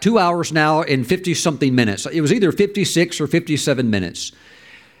here like 2 hours now and 50-something minutes. It was either 56 or 57 minutes.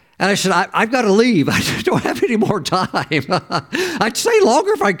 And I said, I've got to leave. I don't have any more time. I'd stay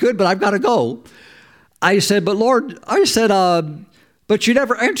longer if I could, but I've got to go. I said, but Lord, but you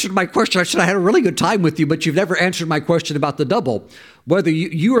never answered my question. I said, I had a really good time with you, but you've never answered my question about the double, whether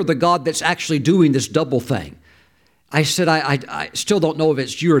you are the God that's actually doing this double thing. I said, I still don't know if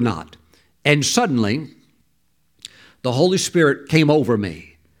it's you or not. And suddenly, the Holy Spirit came over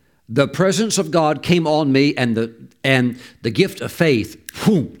me. The presence of God came on me, and the gift of faith,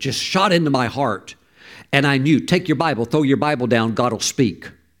 whoom, just shot into my heart. And I knew, take your Bible, throw your Bible down, God will speak.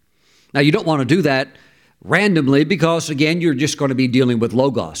 Now, you don't want to do that randomly, because, again, you're just going to be dealing with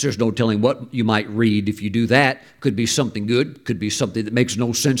Logos. There's no telling what you might read if you do that. Could be something good, could be something that makes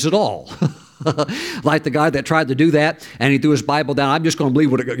no sense at all. Like the guy that tried to do that, and he threw his Bible down. I'm just going to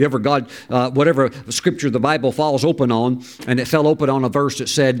believe whatever scripture the Bible falls open on, and it fell open on a verse that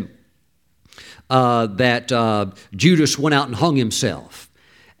said that Judas went out and hung himself.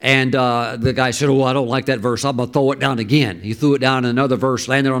 And the guy said, I don't like that verse. I'm going to throw it down again. He threw it down in another verse,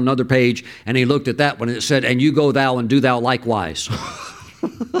 landed on another page, and he looked at that one, and it said, and you go thou and do thou likewise.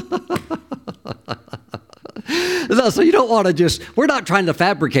 So you don't want to we're not trying to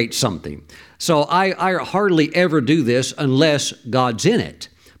fabricate something. So I hardly ever do this unless God's in it.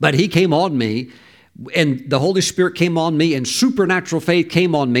 But he came on me, and the Holy Spirit came on me, and supernatural faith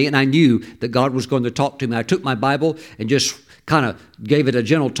came on me, and I knew that God was going to talk to me. I took my Bible and just kind of gave it a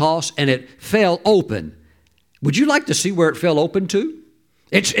gentle toss, and it fell open. Would you like to see where it fell open to?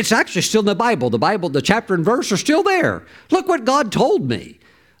 It's actually still in the Bible. The chapter and verse are still there. Look what God told me.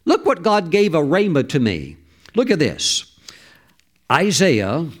 Look what God gave a rhema to me. Look at this.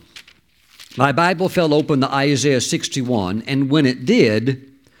 Isaiah, my Bible fell open to Isaiah 61, and when it did,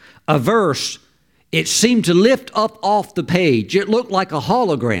 a verse, it seemed to lift up off the page. It looked like a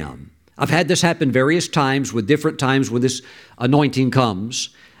hologram. I've had this happen various times with different times when this anointing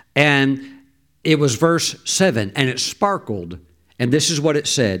comes. And it was verse 7, and it sparkled. And this is what it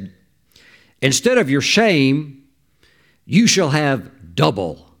said. Instead of your shame, you shall have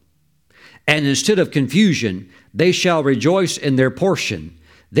double. And instead of confusion, they shall rejoice in their portion.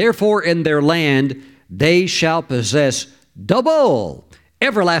 Therefore, in their land, they shall possess double.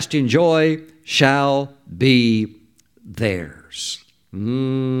 Everlasting joy shall be theirs.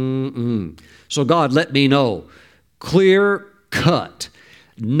 So God let me know, clear cut,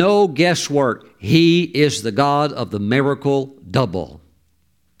 no guesswork. He is the God of the miracle double.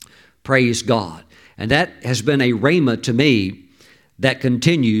 Praise God. And that has been a rhema to me that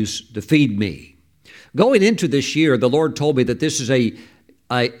continues to feed me. Going into this year, the Lord told me that this is a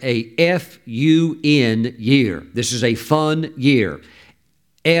F-U-N year. This is a fun year.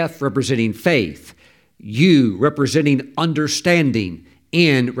 F representing faith, U representing understanding,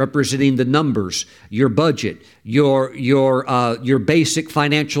 N representing the numbers, your budget, your basic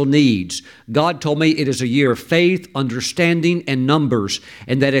financial needs. God told me it is a year of faith, understanding, and numbers,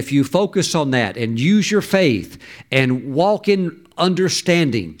 and that if you focus on that and use your faith and walk in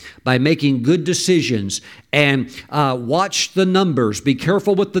understanding by making good decisions and watch the numbers, be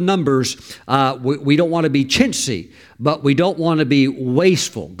careful with the numbers. We don't want to be chintzy, but we don't want to be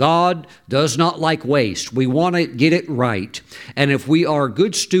wasteful. God does not like waste. We want to get it right. And if we are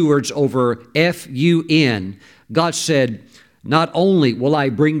good stewards over F-U-N, God said, not only will I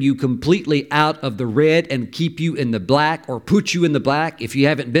bring you completely out of the red and keep you in the black or put you in the black if you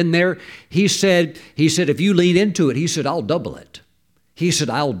haven't been there, He said, if you lean into it, He said, I'll double it. He said,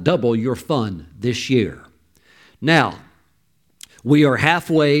 I'll double your fun this year. Now, we are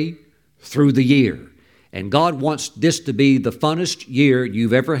halfway through the year, and God wants this to be the funnest year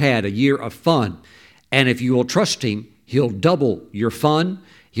you've ever had, a year of fun. And if you will trust Him, He'll double your fun.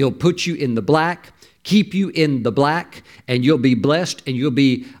 He'll put you in the black, keep you in the black, and you'll be blessed, and you'll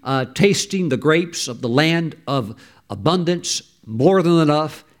be tasting the grapes of the land of abundance, more than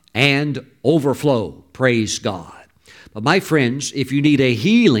enough, and overflow. Praise God. But my friends, if you need a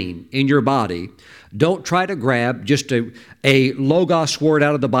healing in your body, don't try to grab just a Logos word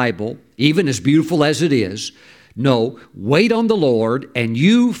out of the Bible, even as beautiful as it is. No, wait on the Lord, and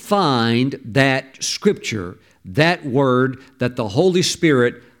you find that scripture, that word that the Holy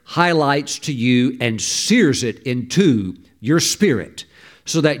Spirit highlights to you and sears it into your spirit,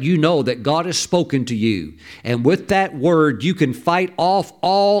 so that you know that God has spoken to you. And with that word, you can fight off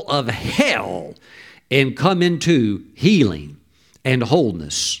all of hell and come into healing and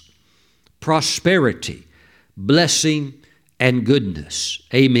wholeness, prosperity, blessing, and goodness.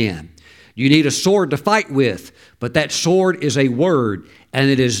 Amen. You need a sword to fight with, but that sword is a word, and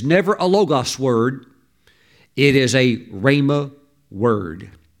it is never a Logos word. It is a Rhema word.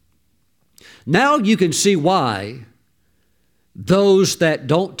 Now you can see why those that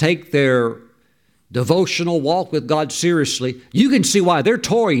don't take their devotional walk with God seriously, you can see why they're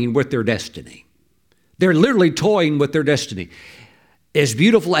toying with their destiny. They're literally toying with their destiny. As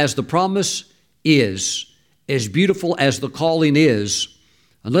beautiful as the promise is, as beautiful as the calling is,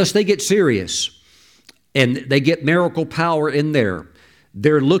 unless they get serious and they get miracle power in there,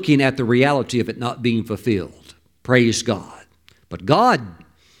 they're looking at the reality of it not being fulfilled. Praise God. But God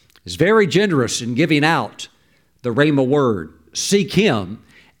is very generous in giving out the Rhema word. Seek Him,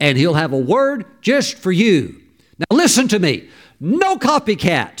 and He'll have a word just for you. Now listen to me. No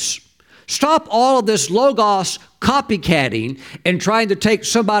copycats. Stop all of this Logos copycatting and trying to take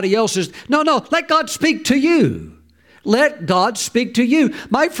somebody else's. No, let God speak to you. Let God speak to you.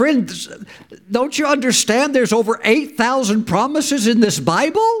 My friends, don't you understand there's over 8,000 promises in this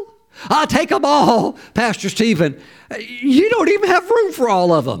Bible? I'll take them all, Pastor Stephen. You don't even have room for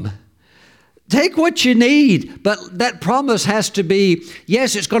all of them. Take what you need, but that promise has to be,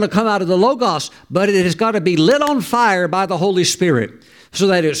 yes, it's going to come out of the Logos, but it has got to be lit on fire by the Holy Spirit so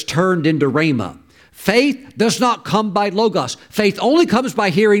that it's turned into Rhema. Faith does not come by Logos. Faith only comes by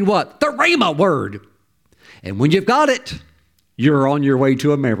hearing what? The Rhema word. And when you've got it, you're on your way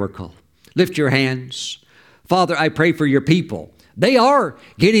to a miracle. Lift your hands. Father, I pray for your people. They are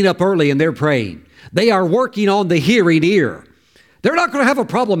getting up early and they're praying. They are working on the hearing ear. They're not going to have a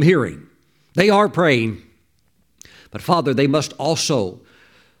problem hearing. They are praying. But Father, they must also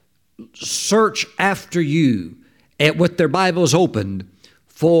search after you and with their Bibles opened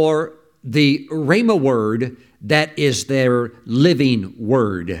for the Rhema word that is their living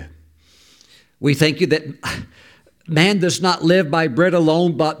word. We thank you that man does not live by bread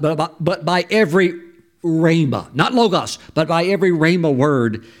alone, but by every Rhema, not Logos, but by every Rhema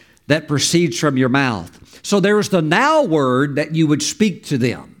word that proceeds from your mouth. So there's the now word that you would speak to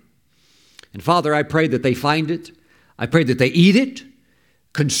them. And Father, I pray that they find it. I pray that they eat it,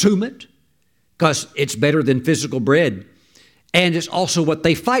 consume it, because it's better than physical bread. And it's also what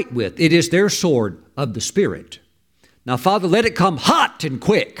they fight with. It is their sword of the Spirit. Now, Father, let it come hot and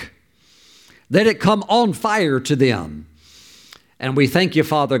quick. Let it come on fire to them. And we thank you,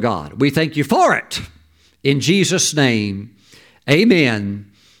 Father God. We thank you for it. In Jesus' name,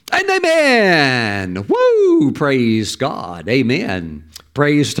 amen and amen. Woo! Praise God. Amen.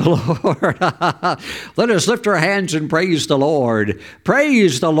 Praise the Lord. Let us lift our hands and praise the Lord.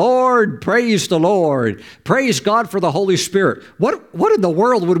 Praise the Lord. Praise the Lord. Praise God for the Holy Spirit. What in the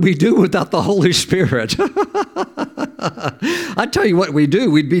world would we do without the Holy Spirit? I tell you what we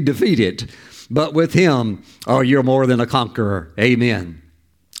do, we'd be defeated. But with Him, oh, you're more than a conqueror. Amen.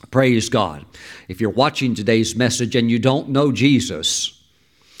 Praise God. If you're watching today's message and you don't know Jesus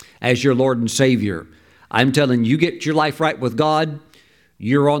as your Lord and Savior, I'm telling you, get your life right with God.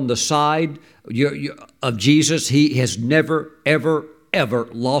 You're on the side of Jesus. He has never, ever, ever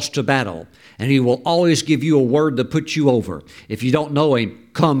lost a battle. And He will always give you a word to put you over. If you don't know Him,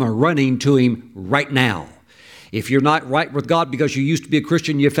 come running to Him right now. If you're not right with God because you used to be a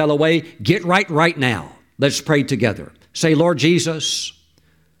Christian, you fell away, get right now. Let's pray together. Say, Lord Jesus,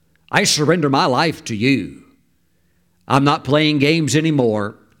 I surrender my life to you. I'm not playing games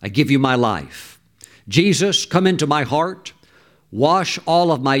anymore. I give you my life. Jesus, come into my heart. Wash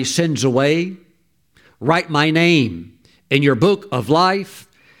all of my sins away. Write my name in your book of life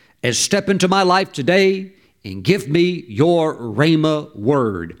and step into my life today and give me your Rhema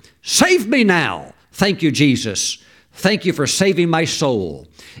word. Save me now. Thank you, Jesus. Thank you for saving my soul.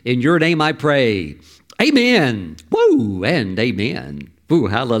 In your name I pray. Amen. Woo, and amen. Woo,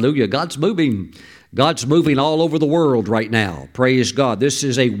 hallelujah. God's moving. God's moving all over the world right now. Praise God. This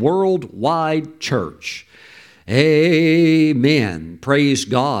is a worldwide church. Amen. Praise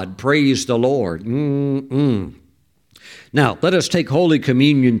God. Praise the Lord. Now, let us take Holy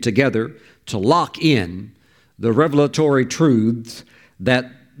Communion together to lock in the revelatory truths that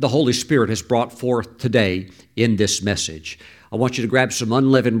the Holy Spirit has brought forth today in this message. I want you to grab some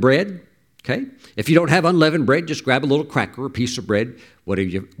unleavened bread, okay? If you don't have unleavened bread, just grab a little cracker, a piece of bread,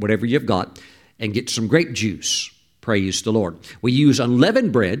 whatever you've got, and get some grape juice. Praise the Lord. We use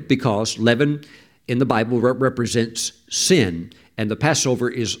unleavened bread because leaven in the Bible represents sin, and the Passover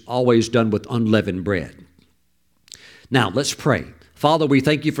is always done with unleavened bread. Now, let's pray. Father, we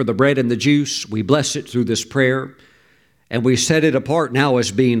thank you for the bread and the juice. We bless it through this prayer, and we set it apart now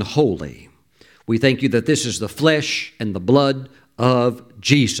as being holy. We thank you that this is the flesh and the blood of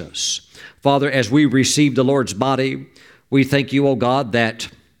Jesus. Father, as we receive the Lord's body, we thank you, oh God, that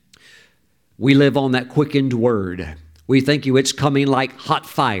we live on that quickened word. We thank you it's coming like hot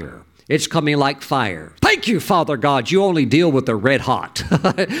fire. It's coming like fire. Thank you, Father God. You only deal with the red hot.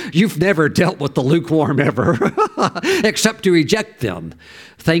 You've never dealt with the lukewarm ever, except to reject them.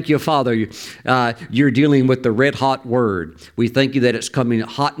 Thank you, Father. You're dealing with the red hot word. We thank you that it's coming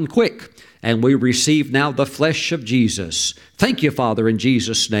hot and quick, and we receive now the flesh of Jesus. Thank you, Father, in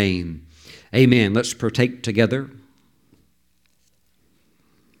Jesus' name. Amen. Let's partake together.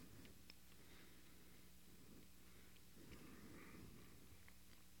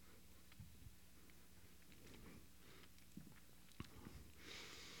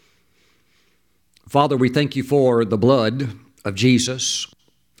 Father, we thank you for the blood of Jesus.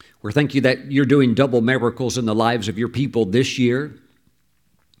 We thank you that you're doing double miracles in the lives of your people this year.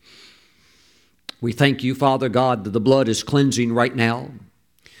 We thank you, Father God, that the blood is cleansing right now.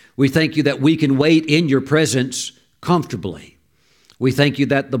 We thank you that we can wait in your presence comfortably. We thank you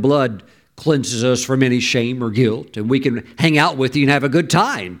that the blood cleanses us from any shame or guilt, and we can hang out with you and have a good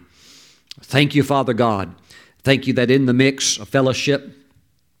time. Thank you, Father God. Thank you that in the mix of fellowship,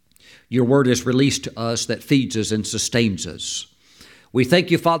 your word is released to us that feeds us and sustains us. We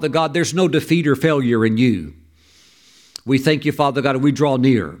thank you, Father God, there's no defeat or failure in you. We thank you, Father God, and we draw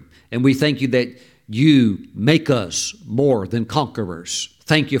near, and we thank you that you make us more than conquerors.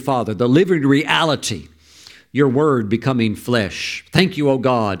 Thank you, Father, the living reality, your word becoming flesh. Thank you, O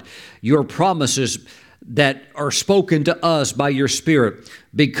God, your promises that are spoken to us by your Spirit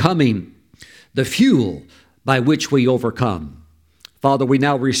becoming the fuel by which we overcome. Father, we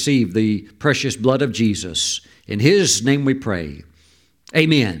now receive the precious blood of Jesus. In his name we pray.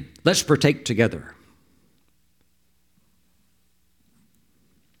 Amen. Let's partake together.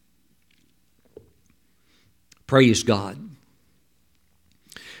 Praise God.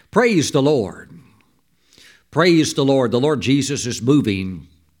 Praise the Lord. Praise the Lord. The Lord Jesus is moving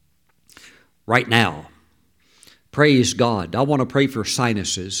right now. Praise God. I want to pray for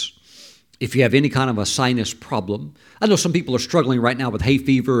sinuses. If you have any kind of a sinus problem, I know some people are struggling right now with hay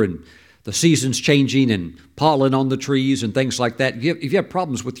fever and the season's changing and pollen on the trees and things like that. If you have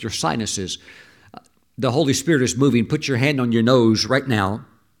problems with your sinuses, the Holy Spirit is moving. Put your hand on your nose right now.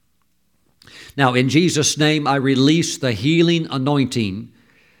 Now, in Jesus' name, I release the healing anointing.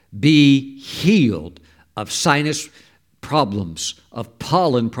 Be healed of sinus problems, of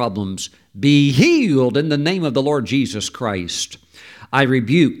pollen problems. Be healed in the name of the Lord Jesus Christ. I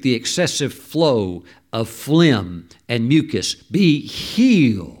rebuke the excessive flow of phlegm and mucus. Be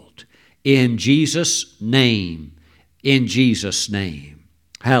healed in Jesus' name. In Jesus' name.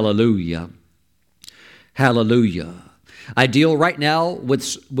 Hallelujah. Hallelujah. I deal right now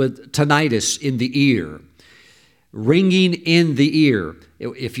with tinnitus in the ear, ringing in the ear.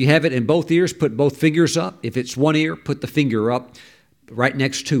 If you have it in both ears, put both fingers up. If it's one ear, put the finger up right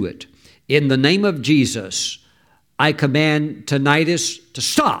next to it. In the name of Jesus, I command tinnitus to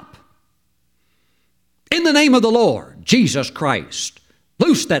stop. In the name of the Lord, Jesus Christ,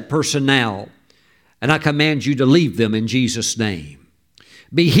 loose that person now, and I command you to leave them in Jesus' name.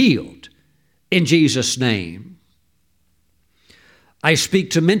 Be healed in Jesus' name. I speak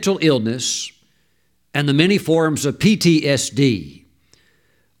to mental illness and the many forms of PTSD,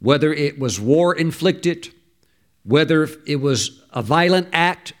 whether it was war-inflicted, whether it was a violent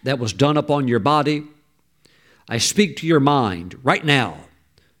act that was done upon your body. I speak to your mind right now.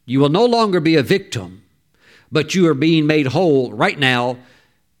 You will no longer be a victim, but you are being made whole right now.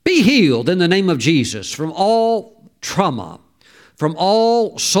 Be healed in the name of Jesus from all trauma, from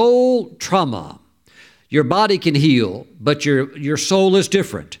all soul trauma. Your body can heal, but your soul is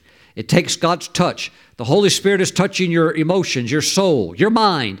different. It takes God's touch. The Holy Spirit is touching your emotions, your soul, your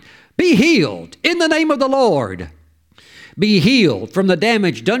mind. Be healed in the name of the Lord. Be healed from the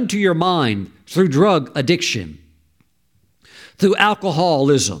damage done to your mind through drug addiction, through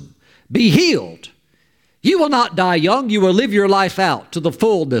alcoholism. Be healed. You will not die young. You will live your life out to the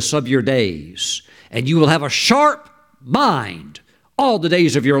fullness of your days, and you will have a sharp mind all the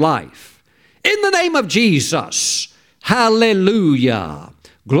days of your life. In the name of Jesus, hallelujah,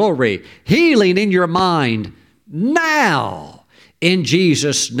 glory, healing in your mind now in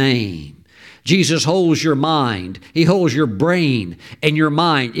Jesus' name. Jesus holds your mind. He holds your brain and your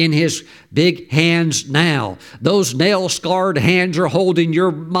mind in his big hands now. Those nail-scarred hands are holding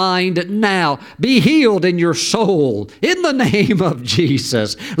your mind now. Be healed in your soul in the name of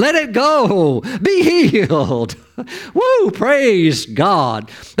Jesus. Let it go. Be healed. Woo, praise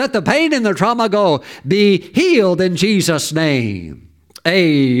God. Let the pain and the trauma go. Be healed in Jesus' name.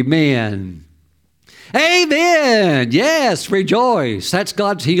 Amen. Amen. Yes, rejoice. That's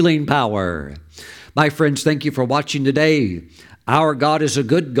God's healing power. My friends, thank you for watching today. Our God is a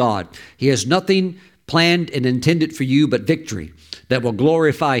good God. He has nothing planned and intended for you but victory that will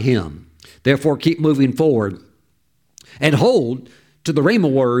glorify him. Therefore, keep moving forward and hold to the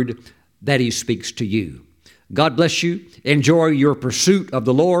Rhema word that he speaks to you. God bless you. Enjoy your pursuit of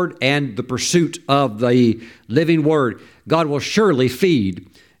the Lord and the pursuit of the living word. God will surely feed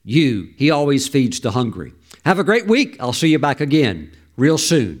you. He always feeds the hungry. Have a great week. I'll see you back again real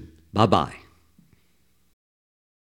soon. Bye-bye.